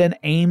include an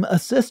aim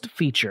assist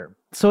feature.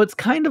 So it's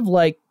kind of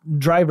like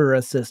driver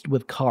assist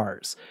with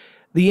cars.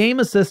 The aim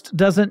assist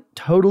doesn't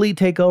totally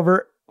take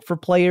over for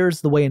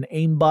players the way an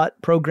aimbot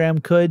program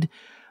could.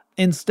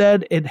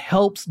 Instead, it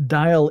helps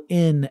dial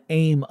in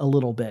aim a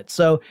little bit.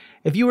 So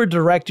if you were to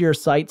direct your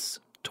sights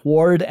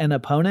toward an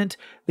opponent,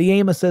 the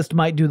aim assist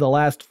might do the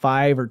last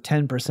 5 or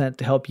 10%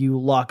 to help you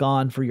lock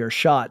on for your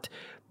shot,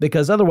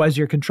 because otherwise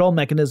your control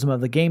mechanism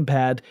of the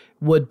gamepad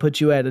would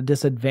put you at a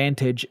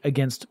disadvantage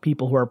against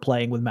people who are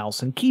playing with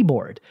mouse and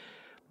keyboard.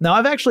 Now,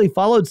 I've actually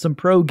followed some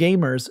pro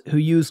gamers who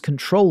use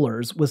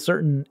controllers with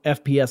certain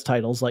FPS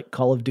titles like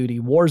Call of Duty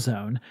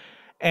Warzone,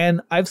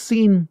 and I've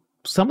seen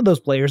some of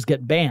those players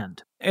get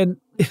banned. And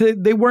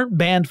they weren't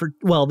banned for,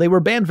 they were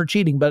banned for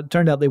cheating, but it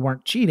turned out they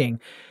weren't cheating.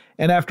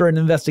 And after an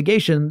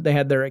investigation, they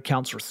had their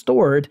accounts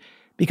restored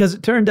because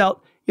it turned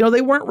out,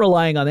 they weren't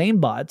relying on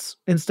aimbots.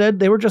 Instead,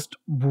 they were just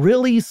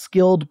really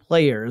skilled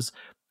players,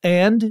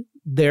 and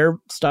their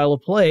style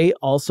of play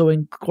also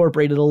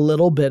incorporated a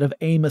little bit of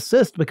aim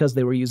assist because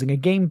they were using a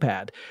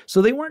gamepad.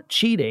 So they weren't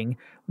cheating.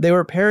 They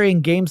were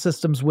pairing game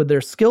systems with their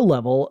skill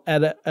level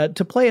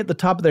to play at the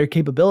top of their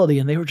capability,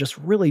 and they were just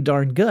really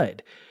darn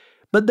good.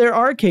 But there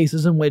are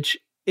cases in which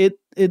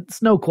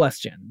it's no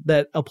question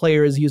that a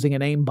player is using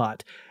an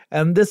aimbot,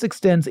 and this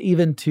extends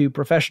even to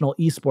professional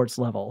esports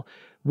level.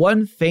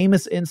 One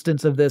famous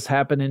instance of this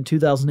happened in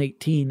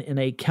 2018 in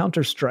a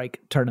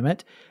Counter-Strike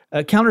tournament.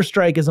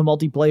 Counter-Strike is a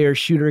multiplayer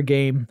shooter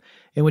game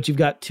in which you've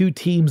got two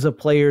teams of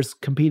players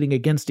competing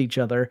against each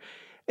other.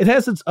 It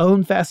has its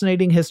own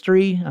fascinating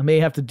history. I may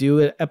have to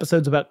do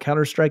episodes about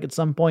Counter-Strike at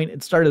some point.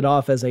 It started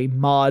off as a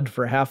mod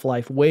for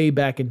Half-Life way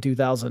back in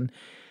 2000,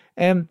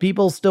 and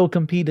people still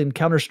compete in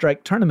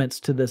Counter-Strike tournaments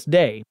to this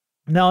day.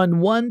 Now,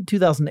 in one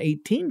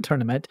 2018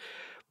 tournament,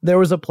 there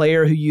was a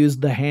player who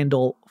used the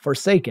handle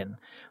Forsaken.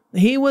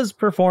 He was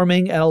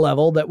performing at a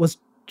level that was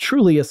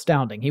truly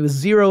astounding. He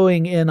was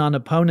zeroing in on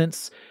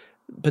opponents,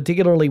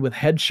 particularly with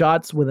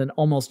headshots with an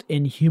almost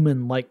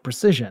inhuman-like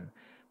precision.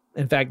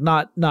 In fact,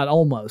 not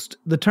almost.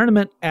 The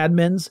tournament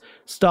admins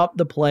stopped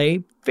the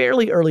play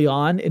fairly early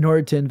on in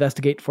order to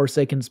investigate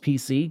Forsaken's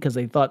PC because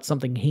they thought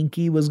something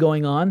hinky was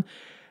going on,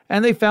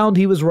 and they found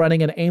he was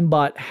running an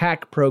aimbot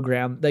hack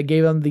program that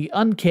gave him the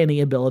uncanny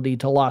ability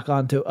to lock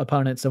onto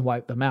opponents and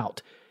wipe them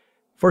out.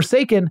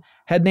 Forsaken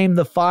had named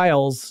the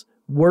files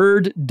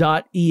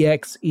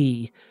word.exe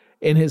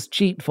in his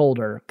cheat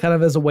folder, kind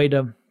of as a way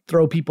to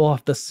throw people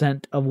off the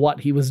scent of what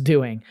he was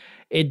doing.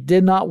 It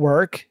did not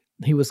work.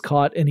 He was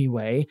caught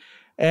anyway.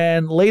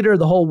 And later,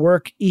 the whole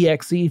work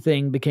exe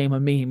thing became a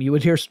meme. You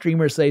would hear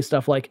streamers say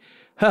stuff like,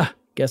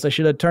 guess I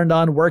should have turned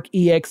on work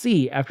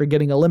exe after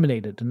getting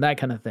eliminated, and that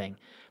kind of thing.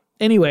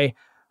 Anyway,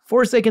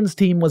 Forsaken's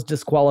team was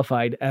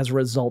disqualified as a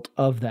result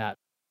of that.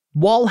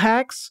 Wall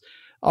hacks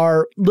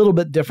are a little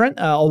bit different.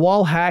 A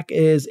wall hack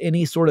is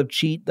any sort of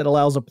cheat that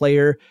allows a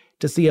player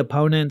to see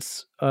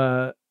opponents,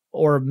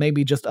 or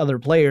maybe just other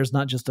players,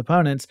 not just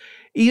opponents,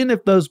 even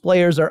if those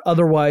players are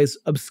otherwise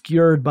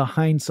obscured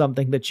behind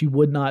something that you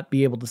would not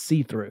be able to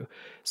see through.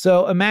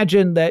 So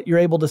imagine that you're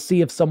able to see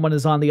if someone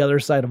is on the other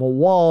side of a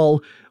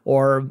wall,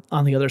 or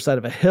on the other side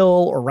of a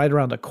hill, or right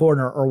around a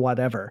corner, or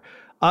whatever.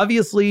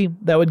 Obviously,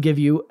 that would give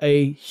you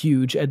a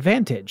huge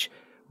advantage.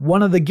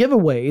 One of the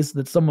giveaways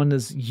that someone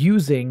is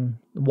using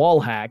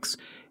wall hacks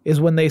is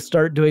when they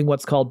start doing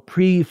what's called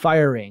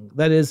pre-firing.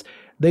 That is,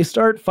 they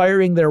start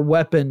firing their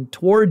weapon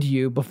toward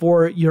you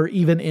before you're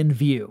even in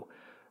view.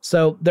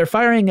 So they're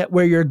firing at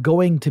where you're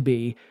going to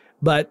be,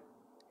 but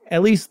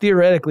at least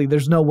theoretically,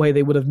 there's no way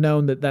they would have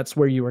known that that's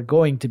where you were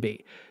going to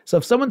be. So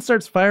if someone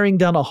starts firing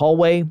down a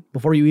hallway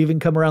before you even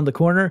come around the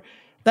corner,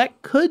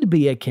 that could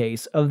be a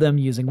case of them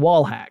using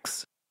wall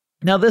hacks.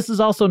 Now, this is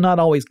also not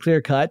always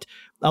clear-cut.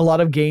 A lot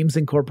of games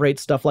incorporate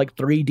stuff like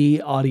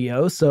 3D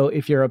audio, so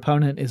if your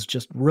opponent is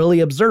just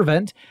really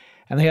observant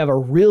and they have a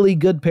really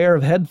good pair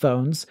of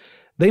headphones,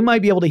 they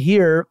might be able to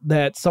hear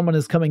that someone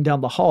is coming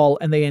down the hall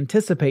and they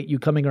anticipate you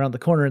coming around the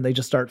corner and they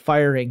just start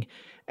firing.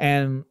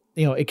 And,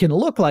 it can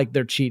look like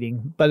they're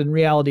cheating, but in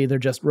reality, they're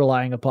just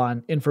relying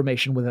upon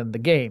information within the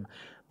game.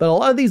 But a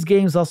lot of these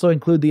games also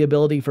include the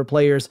ability for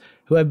players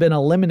who have been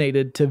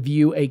eliminated to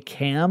view a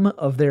cam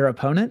of their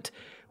opponent,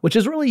 which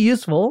is really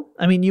useful.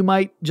 I mean, you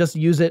might just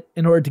use it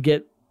in order to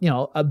get,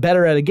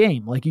 better at a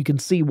game. Like you can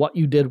see what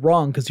you did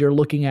wrong because you're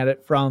looking at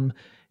it from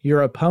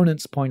your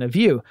opponent's point of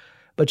view.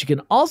 But you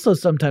can also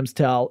sometimes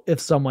tell if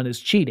someone is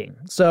cheating.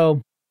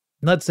 So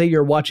let's say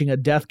you're watching a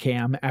death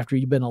cam after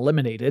you've been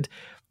eliminated,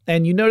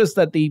 and you notice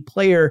that the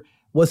player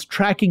was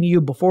tracking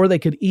you before they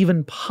could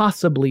even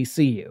possibly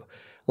see you.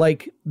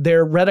 Like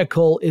their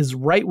reticle is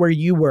right where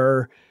you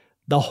were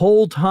the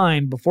whole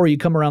time before you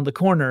come around the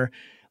corner.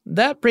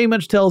 That pretty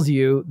much tells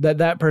you that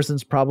that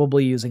person's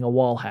probably using a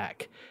wall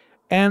hack.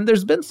 And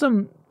there's been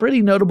some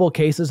pretty notable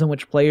cases in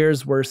which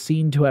players were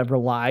seen to have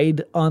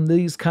relied on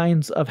these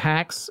kinds of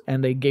hacks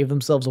and they gave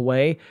themselves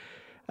away.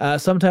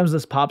 Sometimes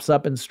this pops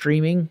up in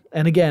streaming.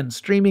 And again,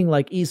 streaming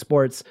like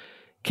esports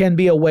can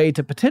be a way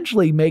to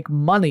potentially make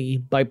money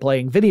by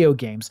playing video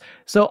games.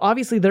 So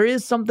obviously there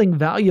is something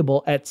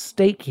valuable at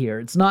stake here.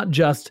 It's not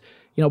just,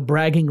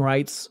 bragging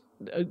rights,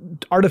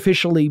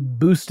 artificially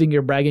boosting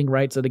your bragging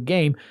rights at a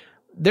game.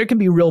 There can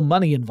be real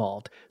money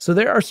involved. So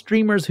there are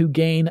streamers who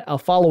gain a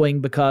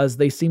following because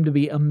they seem to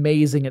be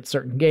amazing at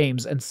certain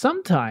games. And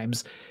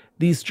sometimes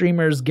these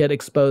streamers get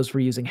exposed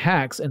for using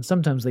hacks, and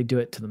sometimes they do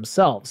it to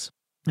themselves.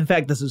 In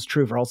fact, this is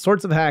true for all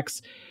sorts of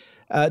hacks.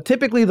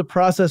 Typically, the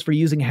process for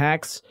using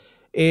hacks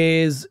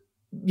is,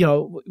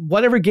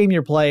 whatever game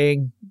you're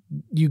playing,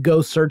 you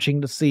go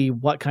searching to see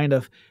what kind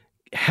of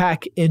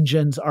hack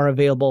engines are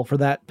available for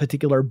that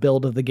particular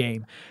build of the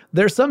game.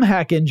 There's some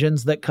hack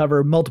engines that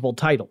cover multiple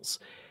titles,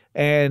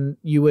 and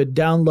you would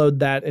download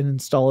that and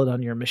install it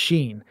on your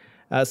machine.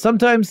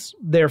 Sometimes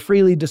they're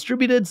freely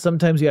distributed.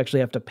 Sometimes you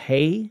actually have to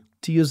pay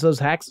to use those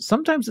hacks.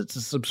 Sometimes it's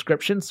a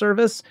subscription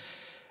service.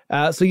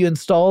 So you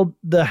install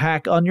the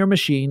hack on your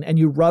machine and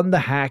you run the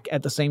hack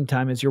at the same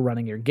time as you're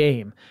running your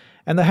game.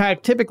 And the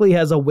hack typically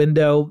has a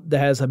window that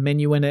has a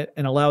menu in it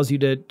and allows you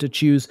to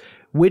choose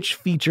which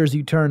features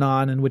you turn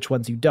on and which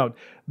ones you don't.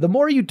 The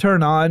more you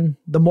turn on,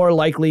 the more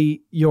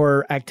likely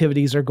your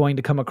activities are going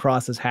to come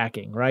across as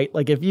hacking, right?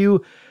 Like if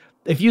you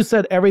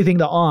set everything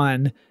to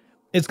on,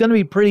 it's going to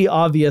be pretty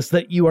obvious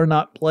that you are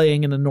not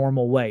playing in a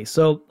normal way.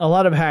 So a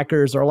lot of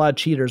hackers, or a lot of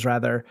cheaters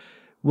rather,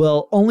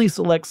 will only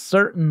select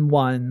certain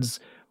ones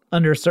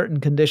under certain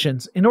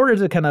conditions in order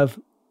to kind of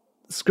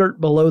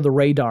skirt below the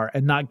radar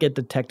and not get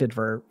detected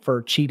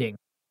for cheating.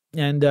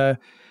 And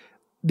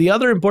the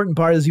other important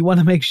part is you want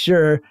to make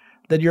sure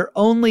that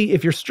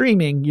if you're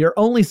streaming, you're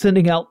only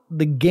sending out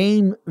the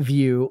game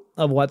view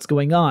of what's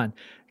going on,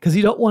 because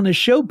you don't want to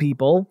show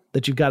people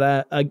that you've got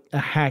a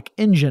hack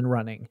engine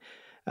running.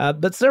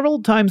 But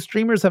several times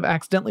streamers have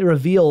accidentally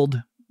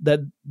revealed that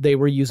they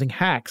were using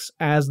hacks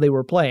as they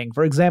were playing.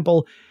 For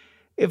example,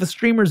 if a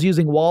streamer's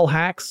using wall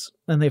hacks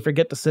and they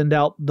forget to send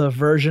out the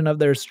version of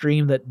their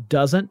stream that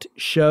doesn't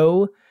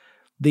show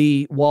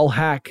the wall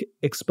hack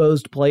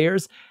exposed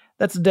players,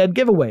 that's a dead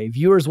giveaway.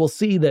 Viewers will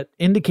see that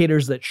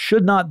indicators that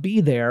should not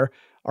be there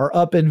are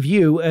up in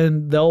view,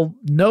 and they'll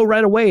know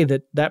right away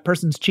that that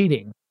person's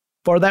cheating.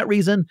 For that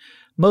reason,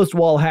 most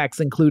wall hacks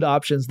include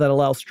options that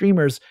allow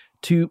streamers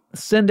to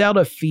send out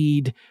a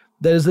feed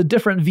that is a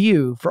different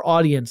view for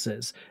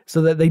audiences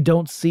so that they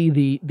don't see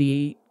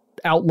the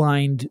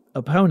outlined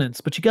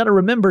opponents. But you got to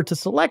remember to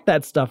select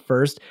that stuff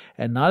first,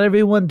 and not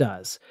everyone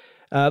does.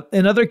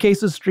 In other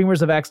cases,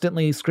 streamers have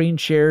accidentally screen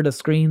shared a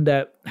screen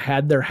that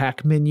had their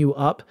hack menu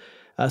up.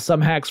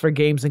 Some hacks for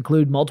games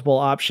include multiple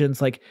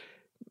options, like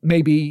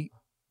maybe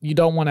you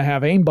don't want to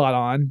have aimbot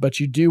on, but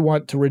you do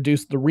want to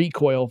reduce the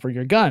recoil for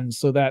your gun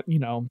so that,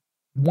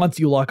 once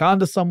you lock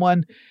onto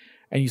someone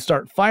and you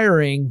start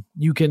firing,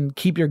 you can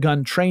keep your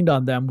gun trained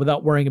on them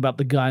without worrying about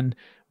the gun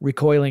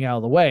recoiling out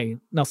of the way.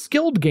 Now,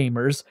 skilled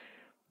gamers,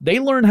 they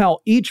learn how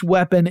each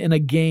weapon in a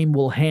game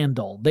will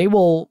handle. They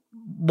will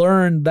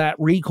learn that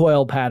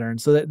recoil pattern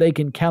so that they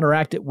can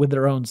counteract it with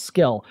their own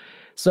skill.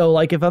 So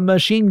like if a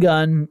machine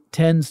gun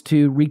tends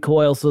to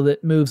recoil so that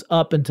it moves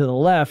up and to the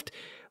left,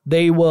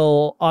 they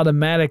will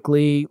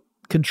automatically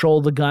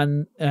control the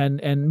gun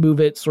and move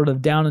it sort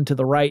of down and to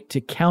the right to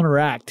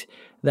counteract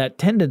that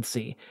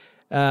tendency.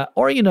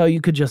 Or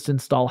you could just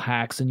install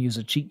hacks and use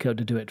a cheat code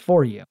to do it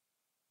for you.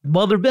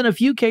 Well, there have been a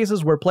few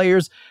cases where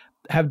players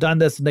have done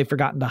this and they've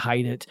forgotten to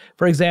hide it.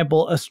 For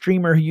example, a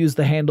streamer who used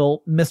the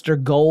handle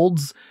Mr.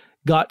 Golds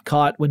got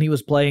caught when he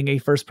was playing a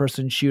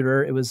first-person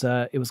shooter. It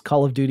was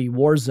Call of Duty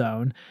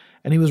Warzone,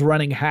 and he was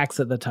running hacks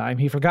at the time.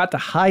 He forgot to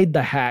hide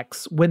the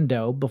hacks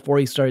window before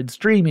he started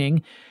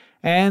streaming,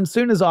 and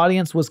soon his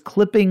audience was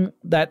clipping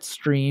that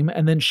stream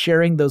and then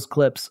sharing those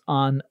clips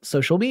on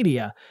social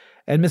media.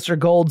 And Mr.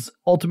 Golds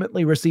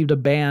ultimately received a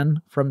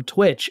ban from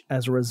Twitch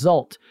as a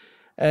result.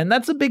 And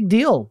that's a big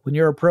deal when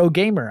you're a pro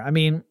gamer. I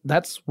mean,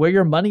 that's where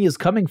your money is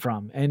coming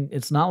from, and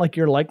it's not like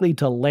you're likely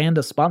to land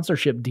a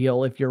sponsorship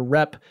deal if your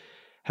rep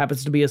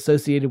happens to be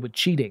associated with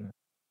cheating.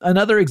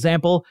 Another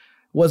example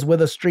was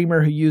with a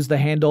streamer who used the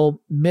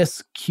handle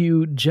Miss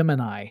Q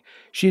Gemini.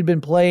 She had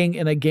been playing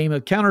in a game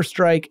of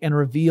Counter-Strike and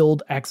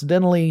revealed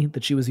accidentally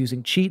that she was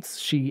using cheats.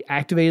 She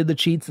activated the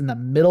cheats in the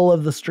middle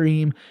of the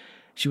stream.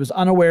 She was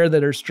unaware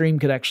that her stream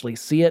could actually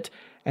see it,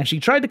 and she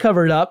tried to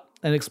cover it up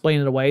and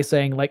explain it away,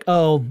 saying like,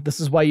 oh, this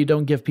is why you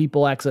don't give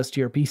people access to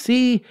your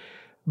PC.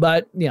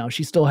 But,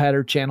 she still had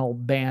her channel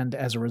banned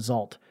as a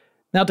result.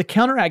 Now, to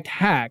counteract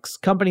hacks,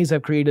 companies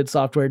have created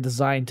software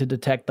designed to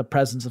detect the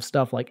presence of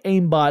stuff like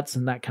aimbots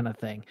and that kind of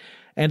thing.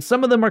 And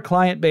some of them are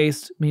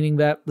client-based, meaning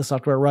that the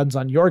software runs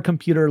on your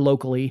computer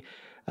locally.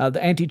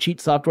 The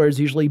anti-cheat software is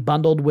usually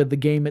bundled with the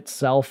game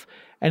itself,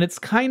 and it's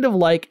kind of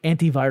like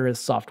antivirus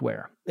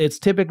software. It's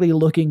typically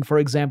looking for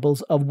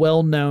examples of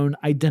well-known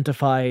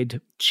identified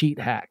cheat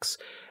hacks,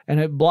 and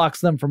it blocks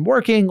them from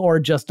working or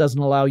just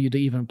doesn't allow you to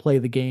even play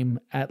the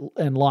game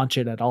and launch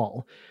it at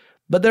all.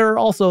 But there are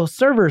also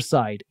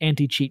server-side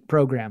anti-cheat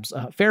programs.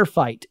 Fair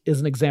Fight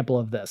is an example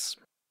of this.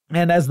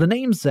 And as the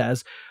name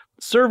says,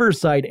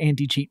 server-side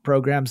anti-cheat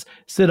programs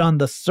sit on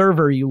the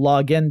server you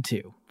log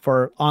into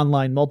for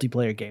online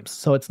multiplayer games.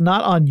 So it's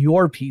not on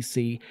your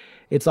PC,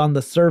 it's on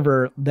the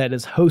server that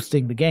is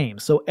hosting the game.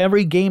 So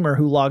every gamer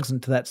who logs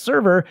into that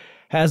server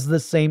has the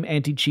same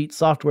anti-cheat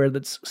software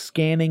that's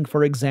scanning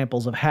for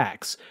examples of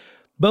hacks.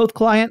 Both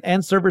client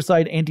and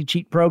server-side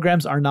anti-cheat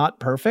programs are not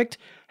perfect.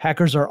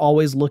 Hackers are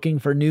always looking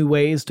for new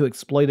ways to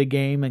exploit a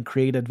game and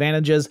create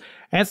advantages,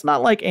 and it's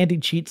not like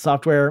anti-cheat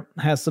software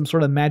has some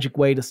sort of magic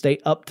way to stay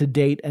up to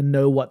date and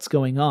know what's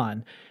going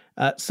on.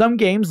 Some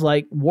games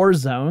like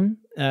Warzone,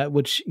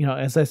 which,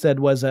 as I said,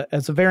 was a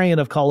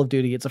variant of Call of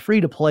Duty, it's a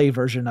free-to-play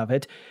version of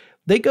it,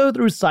 they go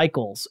through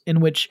cycles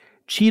in which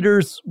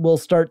cheaters will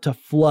start to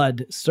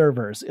flood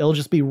servers. It'll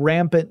just be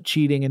rampant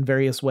cheating in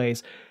various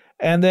ways.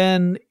 And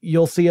then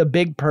you'll see a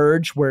big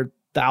purge where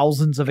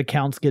thousands of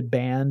accounts get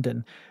banned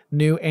and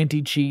new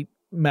anti-cheat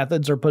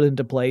methods are put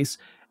into place.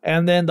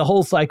 And then the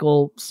whole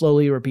cycle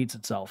slowly repeats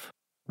itself.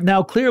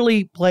 Now,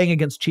 clearly, playing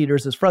against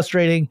cheaters is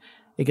frustrating.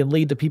 It can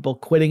lead to people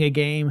quitting a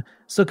game.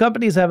 So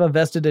companies have a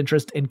vested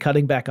interest in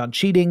cutting back on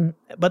cheating,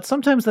 but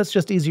sometimes that's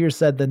just easier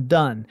said than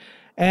done.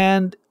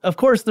 And of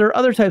course, there are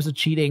other types of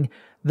cheating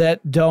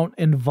that don't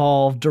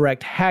involve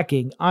direct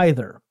hacking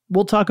either.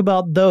 We'll talk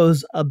about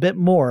those a bit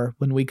more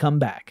when we come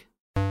back.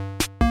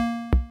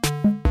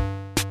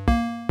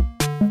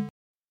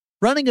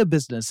 Running a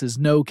business is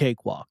no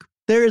cakewalk.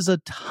 There is a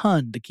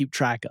ton to keep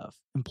track of.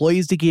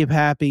 Employees to keep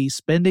happy,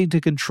 spending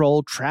to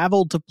control,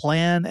 travel to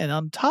plan, and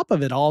on top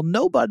of it all,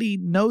 nobody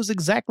knows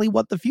exactly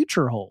what the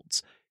future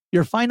holds.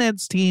 Your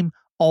finance team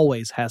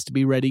always has to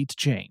be ready to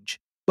change.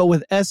 But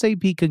with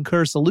SAP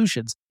Concur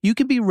Solutions, you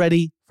can be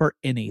ready for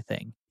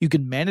anything. You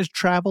can manage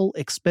travel,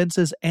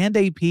 expenses, and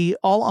AP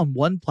all on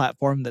one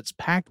platform that's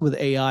packed with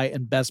AI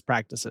and best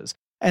practices.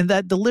 And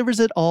that delivers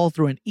it all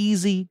through an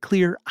easy,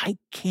 clear, I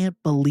can't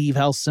believe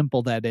how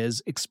simple that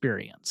is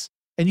experience.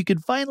 And you can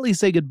finally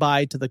say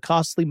goodbye to the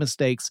costly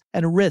mistakes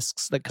and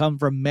risks that come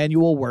from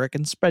manual work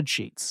and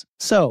spreadsheets.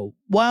 So,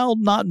 while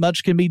not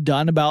much can be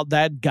done about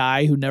that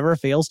guy who never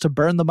fails to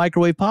burn the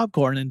microwave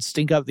popcorn and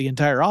stink up the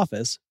entire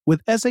office,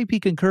 with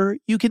SAP Concur,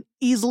 you can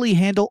easily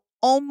handle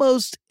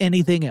almost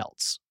anything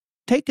else.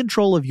 Take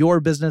control of your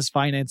business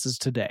finances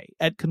today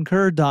at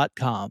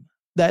Concur.com.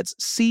 That's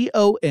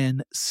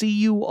CONCUR.com.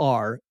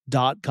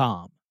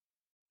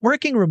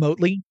 Working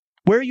remotely,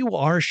 where you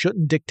are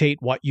shouldn't dictate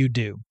what you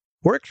do.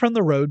 Work from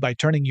the road by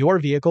turning your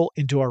vehicle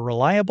into a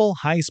reliable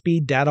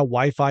high-speed data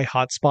Wi-Fi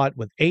hotspot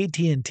with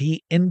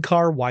AT&T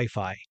in-car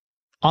Wi-Fi.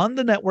 On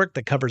the network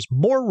that covers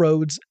more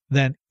roads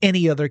than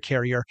any other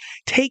carrier,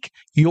 take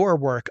your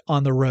work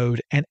on the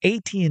road and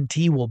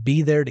AT&T will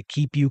be there to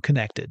keep you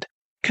connected.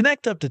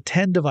 Connect up to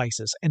 10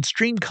 devices and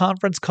stream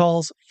conference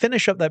calls,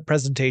 finish up that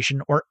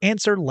presentation, or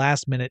answer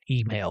last-minute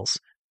emails.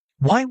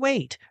 Why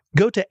wait?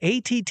 Go to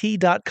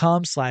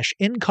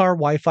att.com/in-car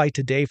Wi-Fi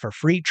today for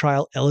free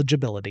trial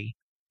eligibility.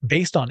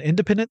 Based on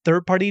independent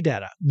third-party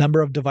data,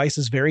 number of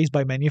devices varies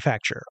by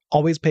manufacturer.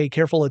 Always pay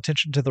careful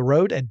attention to the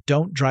road and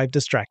don't drive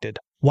distracted.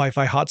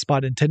 Wi-Fi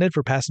hotspot intended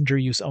for passenger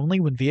use only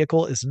when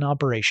vehicle is in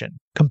operation.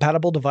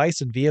 Compatible device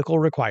and vehicle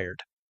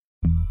required.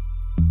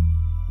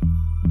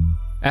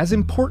 As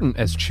important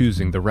as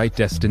choosing the right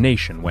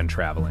destination when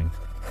traveling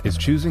is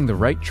choosing the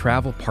right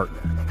travel partner.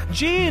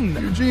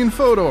 Eugene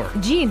Fodor.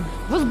 Gene,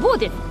 was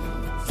будет?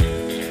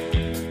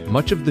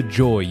 Much of the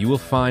joy you will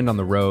find on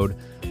the road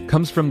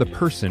comes from the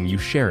person you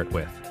share it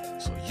with.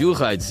 So you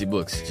write the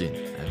books, Gene,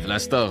 and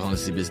Vlastar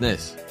runs the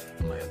business.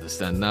 I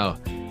understand now.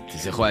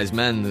 The wise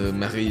man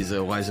marries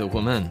a wiser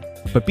woman.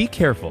 But be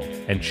careful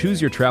and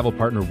choose your travel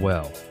partner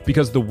well,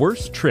 because the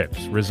worst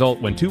trips result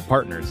when two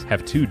partners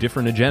have two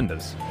different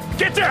agendas.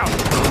 Get down!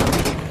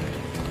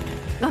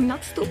 I'm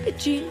not stupid,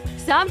 Gene.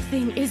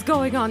 Something is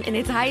going on, and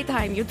it's high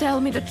time you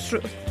tell me the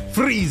truth.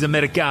 Freeze,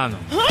 Americano.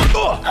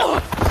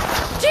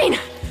 Gene,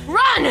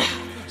 run!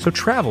 So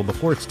travel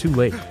before it's too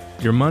late.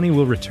 Your money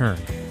will return,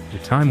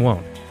 your time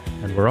won't,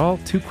 and we're all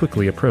too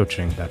quickly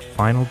approaching that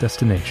final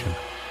destination.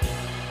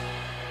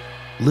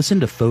 Listen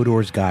to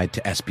Fodor's Guide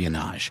to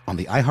Espionage on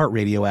the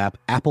iHeartRadio app,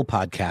 Apple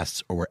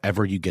Podcasts, or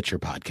wherever you get your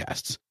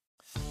podcasts.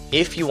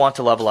 If you want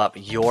to level up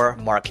your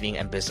marketing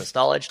and business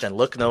knowledge, then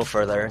look no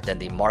further than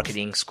the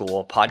Marketing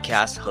School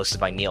podcast hosted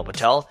by Neil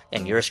Patel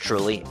and yours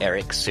truly,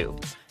 Eric Su.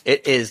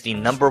 It is the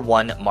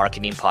 #1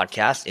 marketing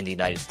podcast in the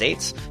United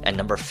States and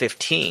number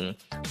 15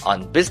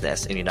 on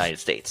business in the United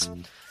States.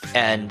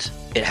 And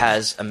it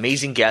has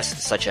amazing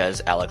guests such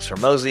as Alex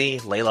Hormozi,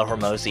 Layla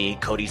Hormozi,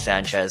 Cody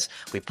Sanchez.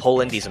 We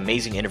pull in these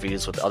amazing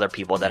interviews with other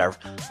people that are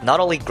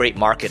not only great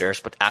marketers,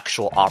 but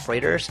actual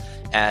operators.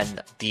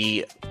 And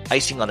the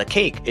icing on the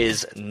cake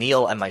is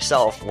Neil and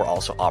myself were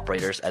also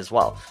operators as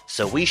well.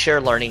 So we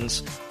share learnings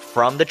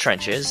from the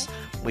trenches.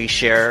 We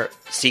share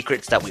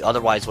secrets that we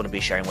otherwise wouldn't be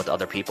sharing with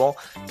other people.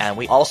 And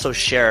we also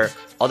share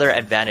other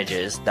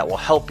advantages that will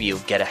help you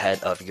get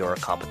ahead of your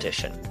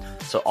competition.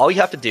 So all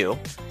you have to do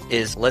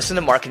is listen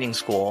to Marketing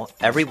School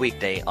every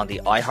weekday on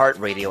the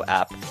iHeartRadio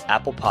app,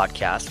 Apple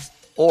Podcasts,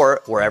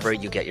 or wherever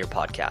you get your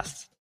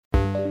podcasts.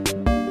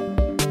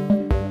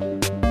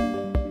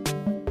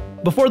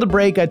 Before the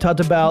break, I talked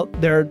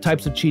about there are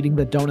types of cheating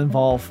that don't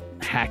involve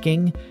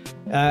hacking.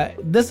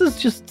 This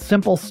is just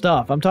simple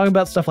stuff. I'm talking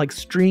about stuff like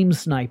stream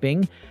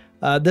sniping.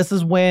 This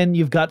is when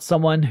you've got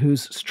someone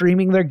who's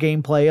streaming their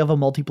gameplay of a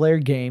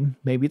multiplayer game.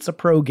 Maybe it's a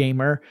pro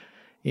gamer,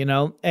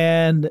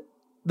 and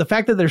the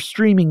fact that they're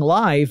streaming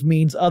live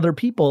means other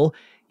people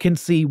can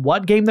see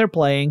what game they're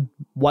playing,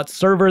 what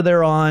server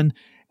they're on,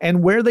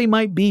 and where they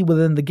might be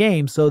within the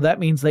game. So that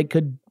means they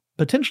could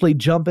potentially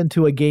jump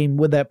into a game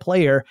with that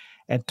player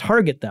and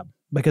target them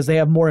because they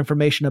have more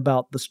information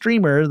about the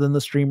streamer than the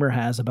streamer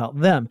has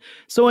about them.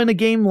 So in a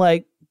game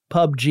like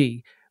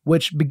PUBG,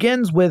 which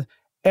begins with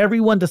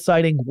everyone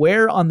deciding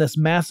where on this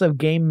massive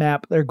game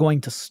map they're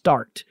going to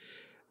start,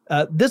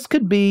 this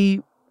could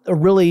be a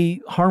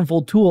really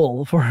harmful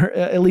tool, for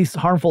at least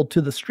harmful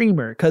to the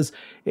streamer, because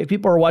if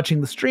people are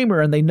watching the streamer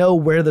and they know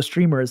where the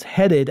streamer is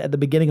headed at the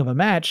beginning of a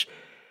match,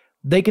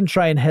 they can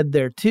try and head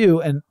there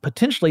too and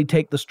potentially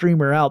take the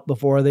streamer out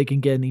before they can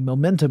get any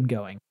momentum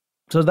going.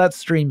 So that's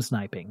stream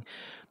sniping.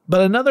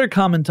 But another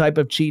common type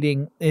of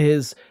cheating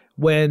is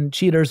when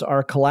cheaters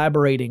are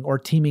collaborating or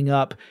teaming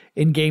up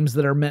in games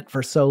that are meant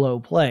for solo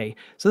play.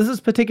 So this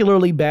is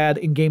particularly bad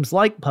in games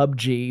like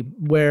PUBG,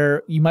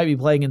 where you might be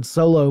playing in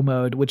solo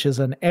mode, which is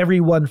an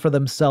everyone for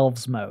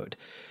themselves mode.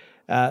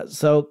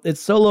 So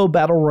it's solo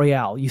battle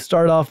royale. You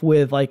start off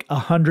with like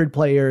 100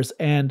 players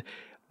and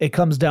it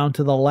comes down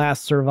to the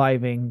last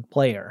surviving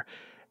player.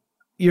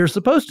 You're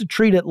supposed to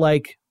treat it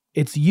like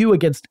it's you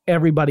against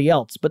everybody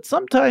else, but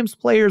sometimes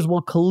players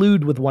will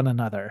collude with one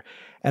another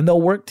and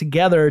they'll work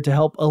together to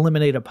help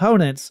eliminate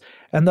opponents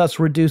and thus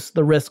reduce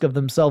the risk of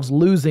themselves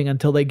losing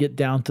until they get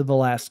down to the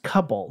last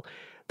couple.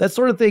 That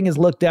sort of thing is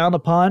looked down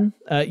upon.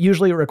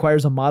 Usually it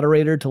requires a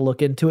moderator to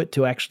look into it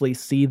to actually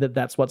see that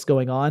that's what's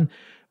going on,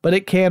 but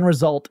it can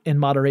result in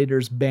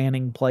moderators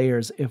banning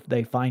players if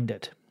they find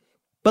it.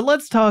 But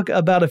let's talk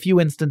about a few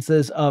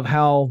instances of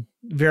how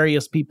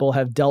various people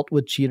have dealt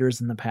with cheaters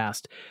in the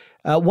past.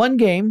 One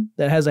game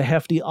that has a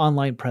hefty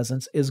online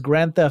presence is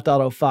Grand Theft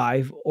Auto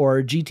 5,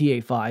 or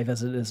GTA 5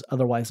 as it is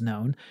otherwise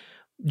known.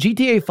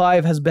 GTA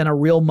 5 has been a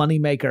real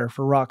moneymaker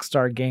for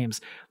Rockstar Games.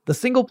 The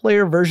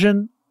single-player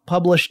version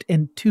published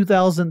in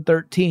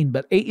 2013,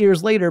 but 8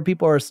 years later,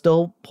 people are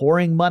still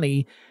pouring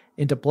money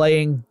into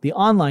playing the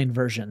online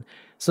version.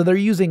 So they're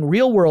using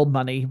real-world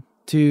money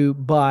to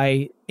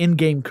buy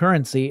in-game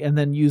currency and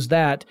then use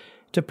that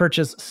to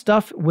purchase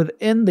stuff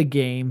within the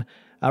game,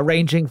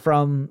 ranging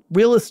from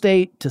real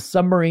estate to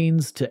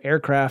submarines to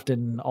aircraft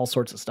and all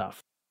sorts of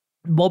stuff.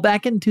 Well,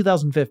 back in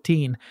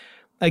 2015,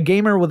 a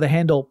gamer with the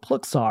handle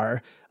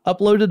Pluxar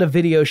uploaded a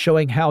video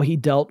showing how he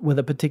dealt with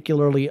a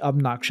particularly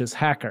obnoxious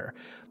hacker.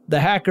 The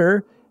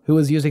hacker, who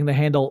was using the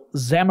handle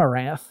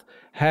Zamorath,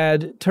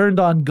 had turned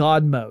on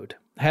God mode,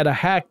 had a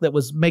hack that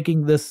was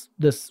making this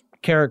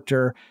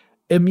character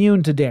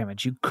immune to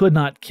damage. You could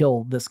not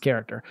kill this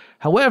character.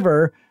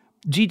 However,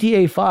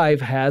 GTA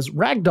 5 has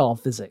ragdoll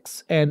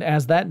physics, and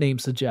as that name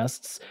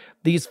suggests,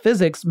 these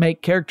physics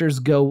make characters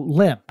go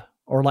limp,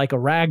 or like a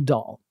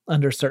ragdoll,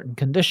 under certain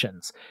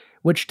conditions,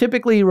 which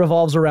typically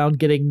revolves around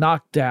getting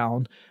knocked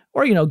down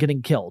or,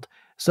 getting killed.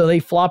 So they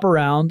flop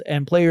around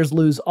and players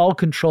lose all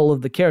control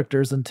of the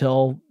characters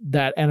until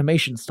that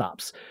animation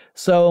stops.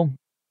 So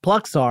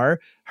Pluxar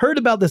heard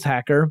about this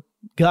hacker,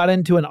 got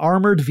into an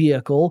armored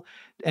vehicle,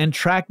 and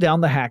tracked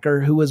down the hacker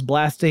who was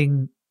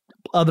blasting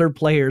other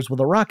players with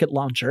a rocket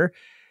launcher,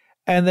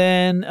 and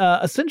then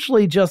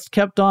essentially just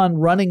kept on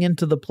running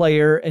into the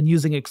player and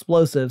using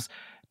explosives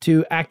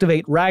to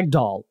activate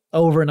ragdoll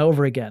over and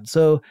over again.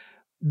 So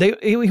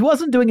he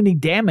wasn't doing any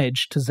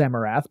damage to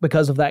Zamorath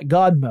because of that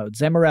God mode.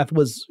 Zamorath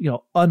was,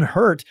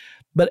 unhurt,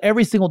 but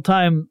every single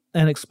time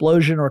an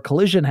explosion or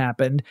collision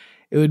happened,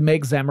 it would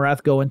make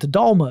Zamorath go into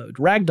doll mode,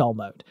 ragdoll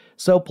mode.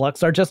 So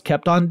Pluxar just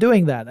kept on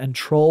doing that and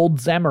trolled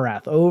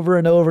Zamorath over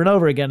and over and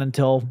over again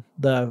until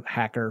the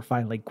hacker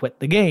finally quit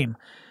the game.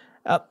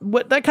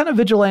 That kind of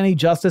vigilante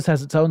justice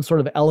has its own sort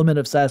of element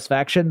of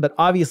satisfaction, but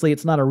obviously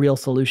it's not a real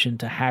solution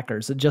to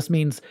hackers. It just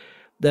means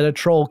that a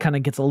troll kind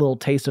of gets a little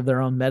taste of their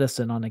own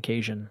medicine on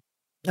occasion.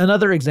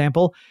 Another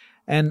example,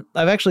 and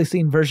I've actually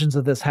seen versions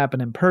of this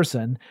happen in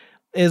person,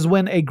 is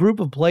when a group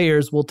of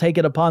players will take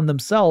it upon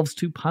themselves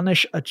to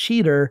punish a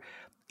cheater,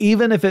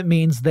 even if it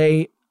means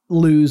they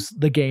lose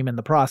the game in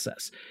the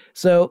process.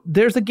 So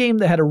there's a game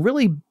that had a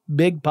really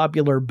big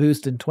popular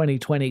boost in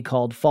 2020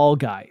 called Fall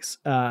Guys.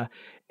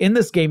 In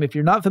this game, if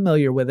you're not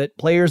familiar with it,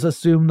 players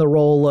assume the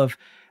role of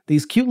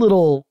these cute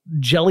little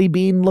jelly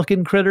bean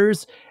looking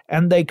critters,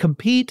 and they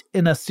compete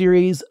in a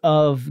series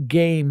of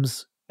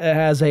games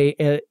as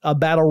a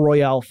battle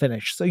royale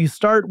finish. So you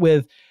start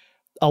with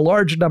a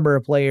large number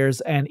of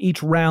players, and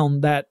each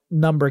round that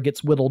number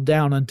gets whittled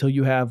down until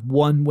you have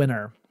one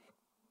winner.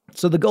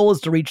 So the goal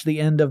is to reach the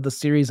end of the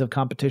series of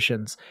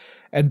competitions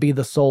and be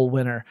the sole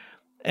winner.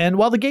 And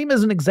while the game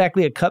isn't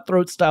exactly a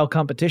cutthroat style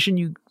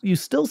competition, you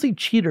still see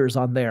cheaters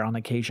on there on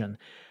occasion.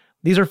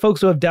 These are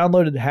folks who have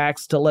downloaded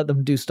hacks to let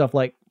them do stuff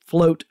like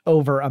float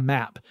over a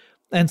map.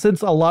 And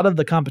since a lot of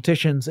the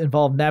competitions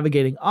involve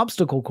navigating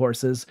obstacle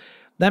courses,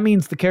 that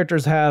means the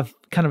characters have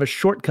kind of a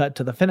shortcut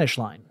to the finish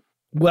line.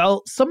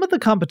 Well, some of the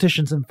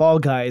competitions in Fall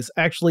Guys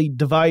actually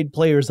divide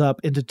players up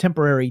into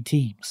temporary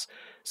teams.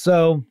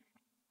 So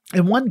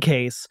in one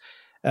case,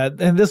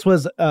 and this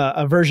was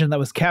a version that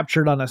was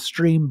captured on a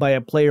stream by a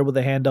player with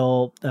the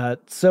handle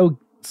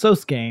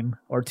Sosgame,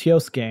 or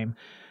Tiosgame,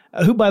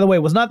 who, by the way,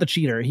 was not the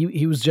cheater.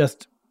 He was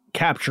just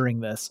capturing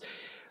this.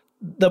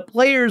 The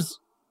players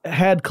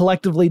had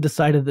collectively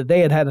decided that they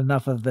had had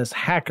enough of this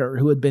hacker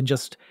who had been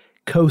just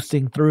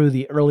coasting through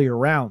the earlier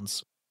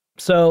rounds.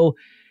 So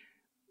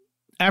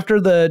after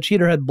the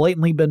cheater had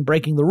blatantly been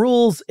breaking the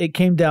rules, it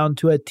came down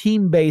to a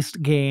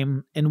team-based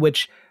game in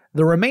which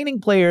the remaining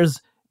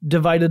players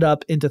divided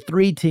up into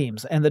 3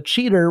 teams, and the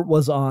cheater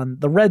was on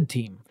the red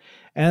team.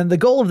 And the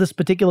goal of this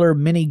particular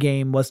mini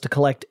game was to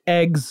collect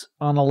eggs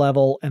on a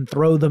level and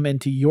throw them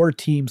into your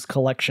team's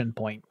collection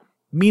point.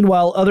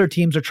 Meanwhile, other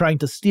teams are trying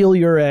to steal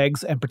your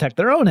eggs and protect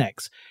their own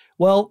eggs.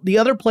 Well, the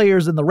other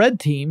players in the red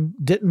team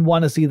didn't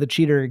want to see the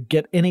cheater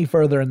get any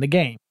further in the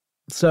game.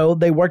 So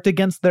they worked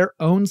against their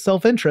own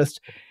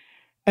self-interest,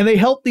 and they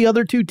helped the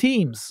other 2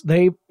 teams.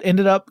 They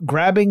ended up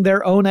grabbing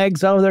their own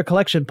eggs out of their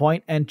collection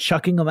point and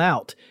chucking them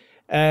out.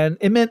 And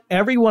it meant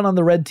everyone on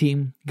the red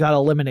team got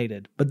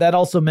eliminated, but that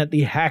also meant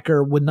the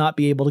hacker would not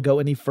be able to go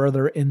any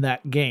further in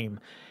that game.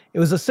 It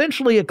was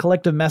essentially a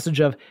collective message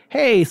of,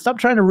 hey, stop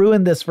trying to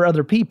ruin this for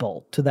other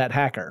people, to that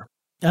hacker.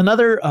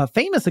 Another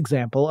famous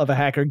example of a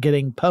hacker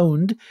getting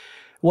pwned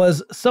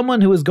was someone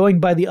who was going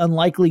by the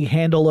unlikely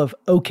handle of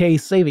OK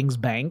Savings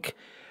Bank.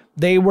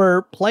 They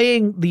were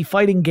playing the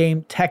fighting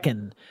game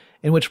Tekken,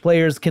 in which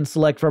players can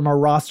select from a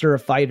roster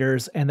of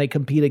fighters and they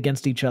compete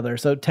against each other.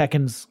 So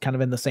Tekken's kind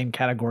of in the same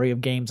category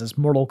of games as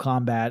Mortal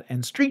Kombat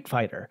and Street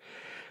Fighter.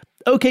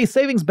 OK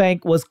Savings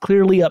Bank was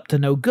clearly up to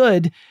no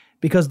good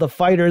because the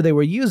fighter they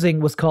were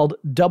using was called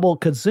Double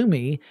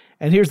Kazumi.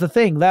 And here's the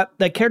thing, that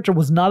character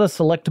was not a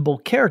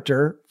selectable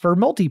character for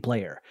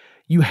multiplayer.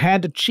 You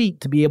had to cheat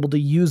to be able to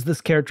use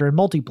this character in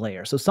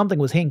multiplayer, so something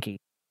was hinky.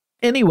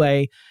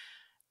 Anyway,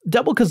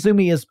 Double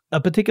Kazumi is a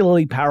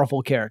particularly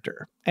powerful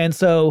character. And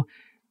so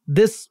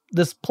this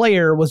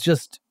player was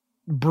just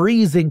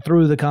breezing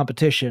through the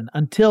competition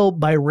until,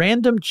 by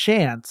random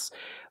chance,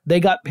 They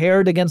got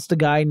paired against a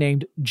guy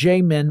named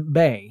Jaemin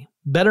Bae,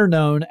 better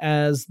known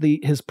as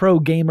his pro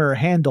gamer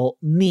handle,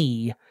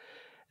 Knee.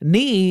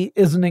 Knee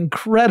is an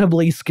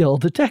incredibly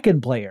skilled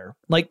Tekken player,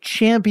 like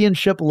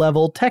championship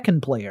level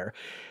Tekken player.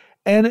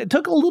 And it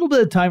took a little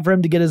bit of time for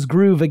him to get his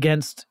groove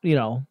against,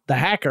 the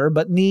hacker,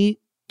 but Knee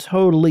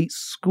totally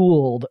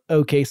schooled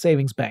OK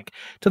Savings Bank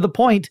to the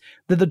point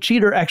that the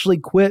cheater actually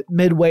quit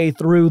midway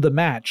through the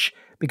match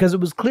because it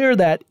was clear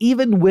that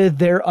even with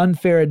their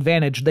unfair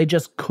advantage, they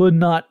just could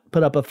not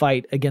put up a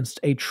fight against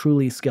a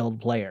truly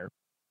skilled player.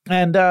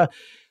 And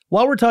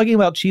while we're talking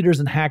about cheaters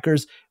and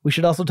hackers, we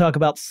should also talk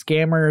about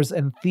scammers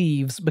and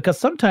thieves, because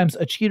sometimes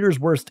a cheater's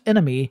worst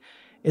enemy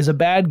is a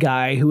bad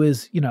guy who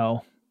is,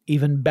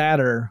 even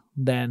badder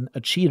than a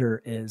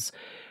cheater is.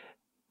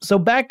 So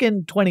back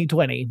in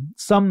 2020,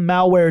 some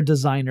malware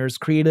designers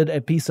created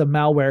a piece of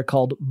malware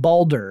called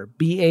Baldur,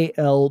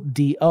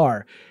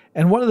 B-A-L-D-R.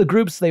 And one of the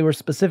groups they were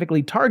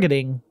specifically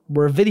targeting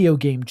were video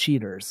game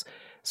cheaters.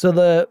 So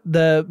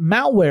the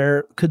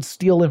malware could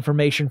steal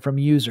information from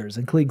users,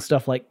 including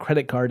stuff like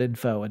credit card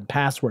info and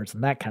passwords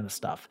and that kind of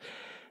stuff.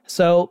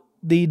 So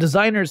the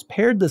designers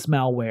paired this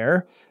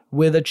malware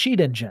with a cheat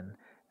engine,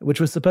 which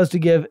was supposed to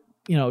give,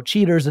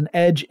 cheaters an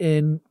edge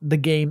in the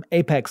game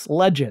Apex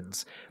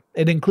Legends.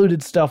 It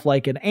included stuff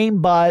like an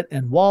aimbot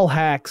and wall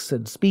hacks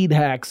and speed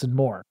hacks and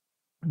more.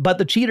 But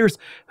the cheaters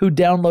who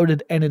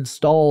downloaded and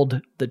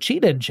installed the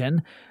cheat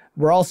engine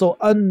were also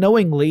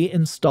unknowingly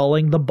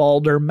installing the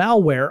Baldur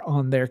malware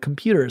on their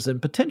computers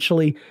and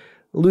potentially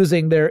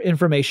losing their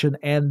information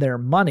and their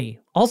money.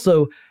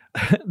 Also,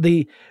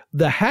 the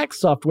hack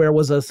software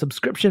was a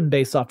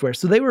subscription-based software,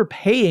 so they were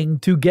paying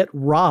to get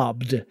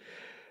robbed.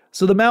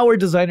 So the malware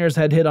designers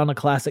had hit on a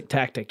classic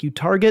tactic. You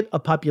target a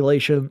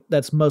population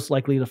that's most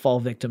likely to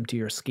fall victim to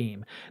your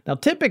scheme. Now,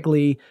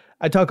 typically,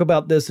 I talk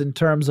about this in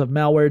terms of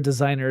malware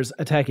designers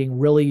attacking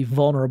really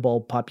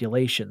vulnerable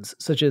populations,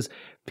 such as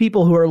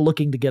people who are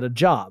looking to get a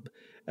job.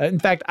 In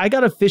fact, I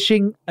got a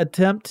phishing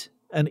attempt,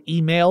 an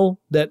email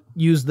that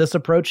used this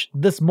approach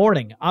this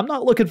morning. I'm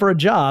not looking for a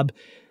job,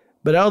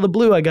 but out of the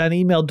blue, I got an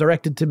email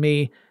directed to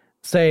me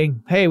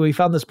saying, "Hey, we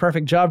found this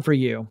perfect job for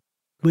you.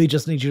 We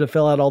just need you to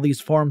fill out all these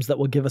forms that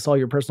will give us all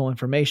your personal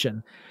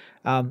information."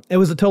 It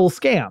was a total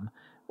scam.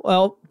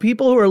 Well,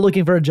 people who are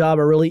looking for a job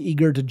are really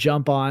eager to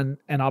jump on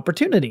an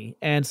opportunity.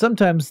 And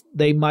sometimes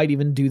they might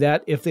even do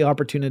that if the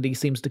opportunity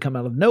seems to come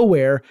out of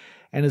nowhere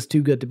and is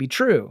too good to be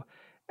true.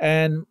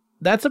 And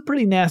that's a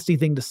pretty nasty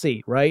thing to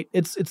see, right?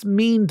 It's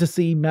mean to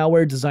see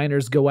malware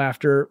designers go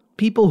after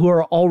people who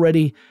are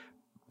already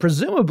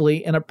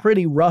presumably in a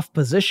pretty rough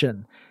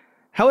position.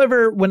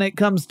 However, when it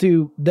comes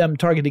to them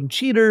targeting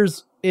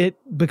cheaters, it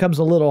becomes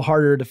a little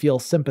harder to feel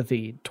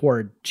sympathy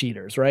toward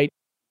cheaters, right?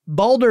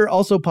 Baldur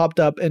also popped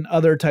up in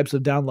other types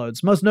of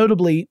downloads, most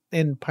notably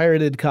in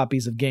pirated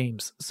copies of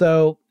games.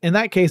 So in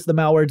that case, the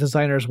malware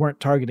designers weren't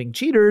targeting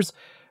cheaters,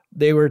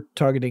 they were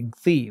targeting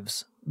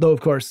thieves. Though,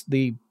 of course,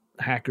 the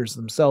hackers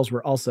themselves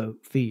were also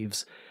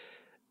thieves.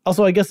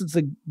 Also, I guess it's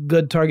a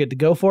good target to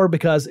go for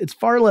because it's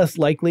far less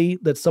likely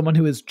that someone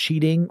who is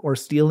cheating or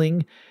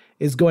stealing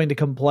is going to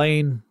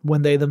complain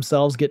when they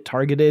themselves get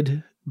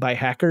targeted by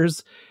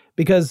hackers.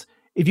 Because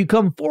if you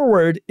come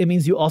forward, it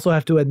means you also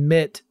have to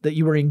admit that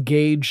you were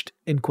engaged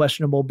in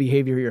questionable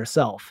behavior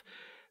yourself.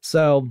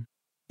 So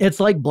it's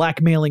like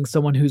blackmailing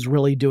someone who's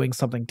really doing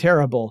something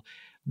terrible.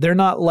 They're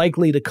not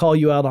likely to call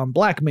you out on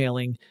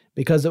blackmailing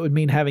because it would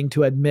mean having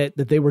to admit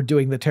that they were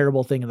doing the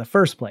terrible thing in the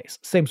first place.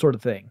 Same sort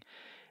of thing.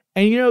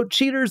 And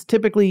cheaters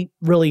typically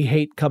really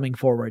hate coming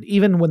forward,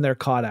 even when they're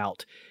caught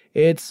out.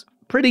 It's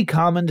pretty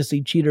common to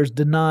see cheaters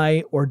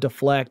deny or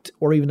deflect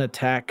or even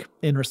attack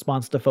in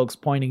response to folks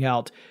pointing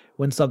out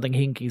when something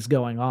hinky's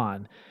going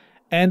on.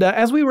 And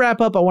as we wrap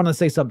up, I want to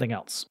say something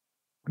else.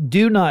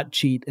 Do not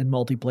cheat in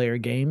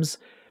multiplayer games.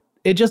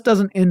 It just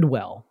doesn't end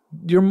well.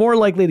 You're more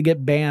likely to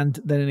get banned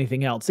than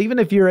anything else. Even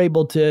if you're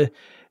able to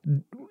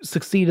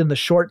succeed in the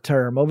short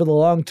term, over the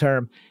long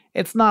term,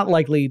 it's not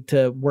likely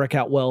to work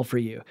out well for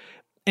you.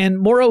 And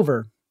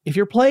moreover, if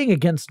you're playing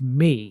against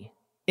me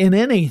in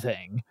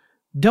anything,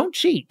 don't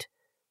cheat.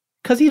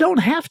 Because you don't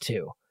have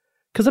to.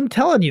 Because I'm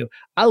telling you,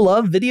 I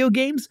love video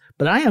games,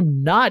 but I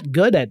am not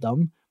good at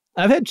them.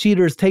 I've had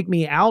cheaters take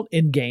me out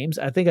in games.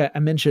 I think I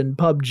mentioned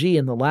PUBG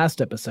in the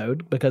last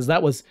episode, because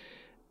that was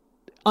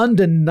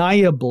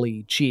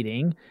undeniably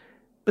cheating.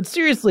 But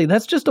seriously,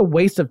 that's just a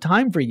waste of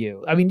time for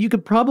you. I mean, you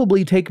could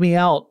probably take me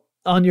out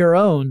on your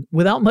own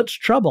without much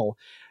trouble.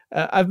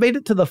 I've made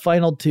it to the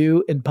final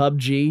 2 in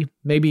PUBG,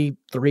 maybe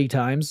 3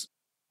 times.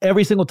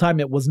 Every single time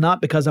it was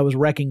not because I was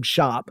wrecking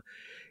shop.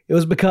 It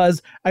was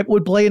because I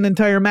would play an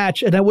entire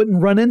match and I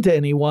wouldn't run into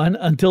anyone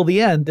until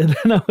the end. And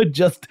then I would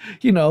just,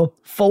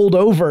 fold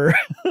over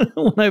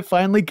when I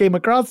finally came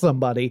across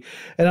somebody.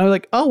 And I was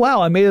like, oh,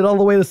 wow, I made it all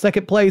the way to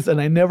second place and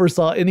I never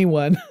saw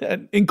anyone,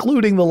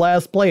 including the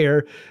last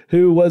player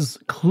who was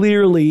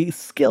clearly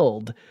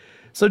skilled.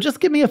 So just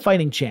give me a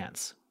fighting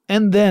chance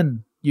and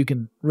then you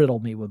can riddle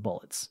me with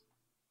bullets.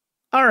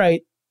 All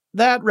right,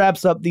 that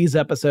wraps up these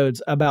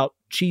episodes about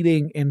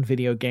cheating in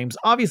video games.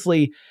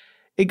 Obviously,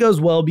 it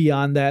goes well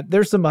beyond that.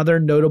 There's some other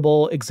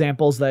notable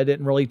examples that I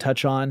didn't really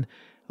touch on.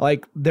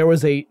 Like there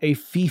was a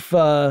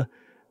FIFA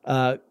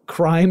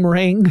crime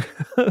ring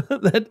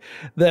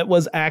that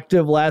was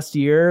active last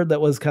year.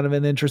 That was kind of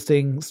an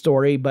interesting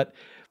story, but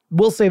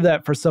we'll save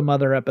that for some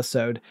other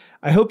episode.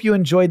 I hope you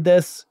enjoyed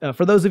this.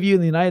 For those of you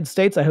in the United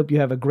States, I hope you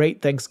have a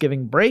great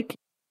Thanksgiving break.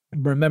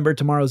 Remember,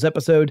 tomorrow's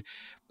episode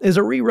is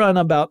a rerun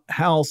about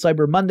how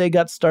Cyber Monday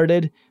got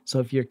started.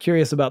 So if you're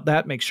curious about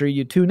that, make sure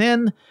you tune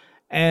in.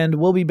 And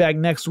we'll be back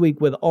next week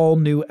with all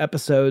new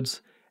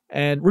episodes.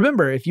 And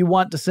remember, if you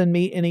want to send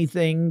me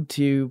anything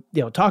to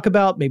talk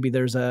about, maybe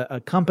there's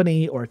a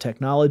company or a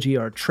technology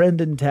or a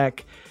trend in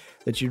tech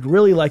that you'd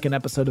really like an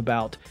episode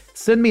about,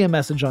 send me a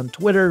message on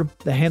Twitter.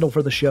 The handle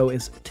for the show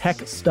is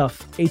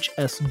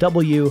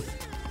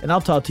TechStuffHSW, and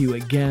I'll talk to you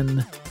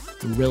again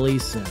really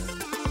soon.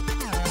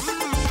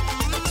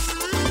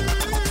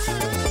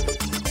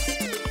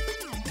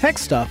 Tech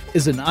Stuff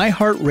is an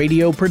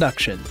iHeartRadio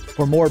production.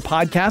 For more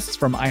podcasts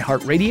from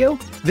iHeartRadio,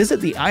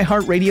 visit the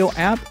iHeartRadio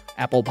app,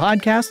 Apple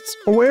Podcasts,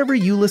 or wherever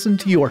you listen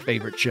to your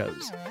favorite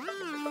shows.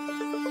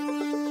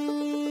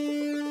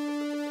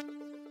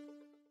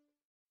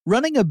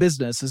 Running a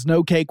business is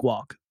no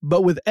cakewalk,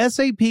 but with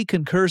SAP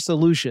Concur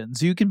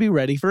Solutions, you can be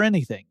ready for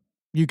anything.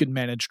 You can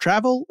manage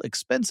travel,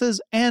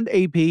 expenses, and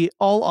AP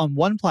all on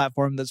one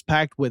platform that's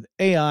packed with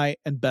AI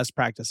and best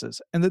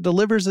practices, and that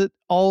delivers it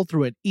all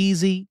through an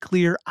easy,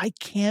 clear, I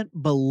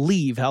can't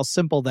believe how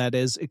simple that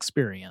is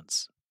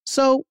experience.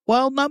 So,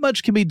 while not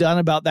much can be done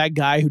about that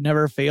guy who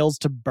never fails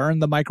to burn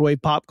the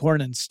microwave popcorn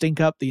and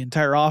stink up the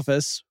entire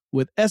office,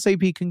 with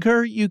SAP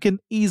Concur, you can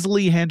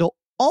easily handle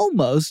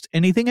almost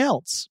anything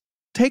else.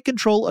 Take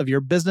control of your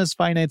business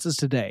finances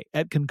today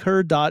at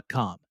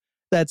Concur.com.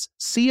 That's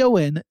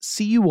CONCUR.com.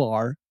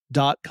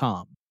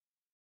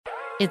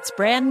 It's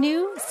brand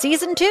new,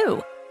 Season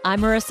 2.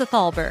 I'm Marissa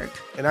Thalberg.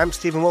 And I'm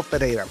Stephen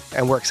Wolf-Bedeta,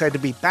 and we're excited to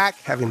be back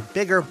having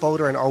bigger,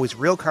 bolder, and always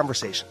real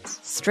conversations.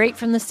 Straight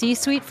from the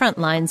C-suite front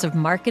lines of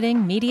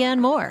marketing, media,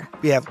 and more.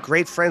 We have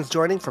great friends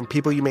joining from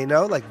people you may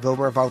know, like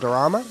Wilmer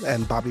Valderrama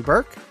and Bobby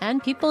Burke.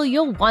 And people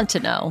you'll want to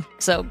know.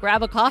 So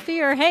grab a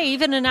coffee or, hey,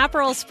 even an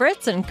Aperol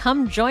Spritz and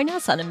come join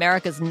us on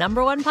America's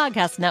 #1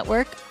 podcast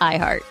network,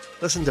 iHeart.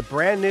 Listen to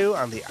Brand New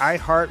on the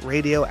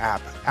iHeartRadio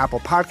app, Apple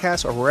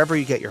Podcasts, or wherever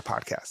you get your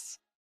podcasts.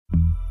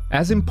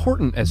 As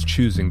important as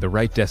choosing the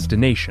right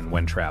destination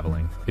when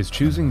traveling is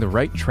choosing the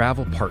right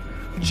travel partner.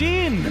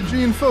 Gene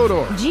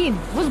Fodor. Gene,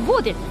 was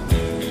good.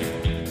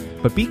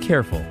 But be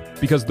careful,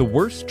 because the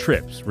worst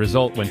trips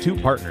result when two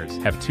partners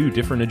have two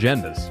different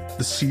agendas.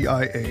 The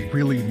CIA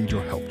really need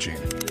your help, Gene.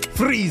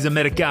 Freeze,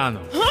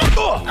 Americano.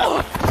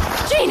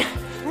 Gene,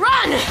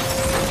 run!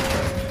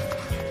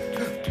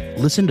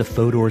 Listen to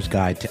Fodor's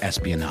Guide to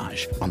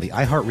Espionage on the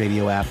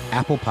iHeartRadio app,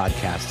 Apple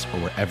Podcasts, or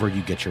wherever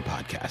you get your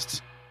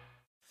podcasts.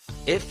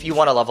 If you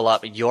want to level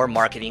up your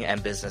marketing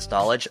and business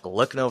knowledge,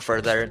 look no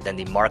further than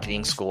the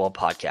Marketing School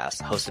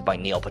podcast, hosted by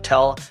Neil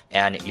Patel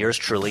and yours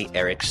truly,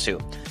 Eric Su.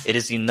 It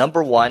is the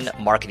 #1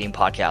 marketing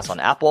podcast on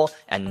Apple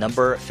and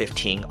number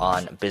 15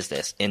 on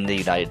business in the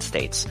United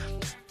States.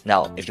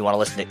 Now, if you want to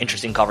listen to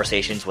interesting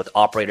conversations with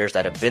operators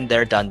that have been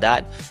there, done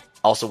that,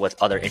 also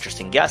with other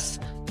interesting guests,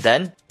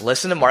 then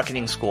listen to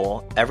Marketing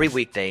School every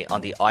weekday on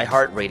the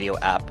iHeartRadio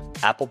app,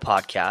 Apple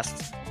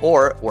Podcasts,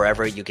 or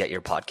wherever you get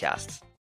your podcasts.